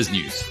at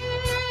BizNews.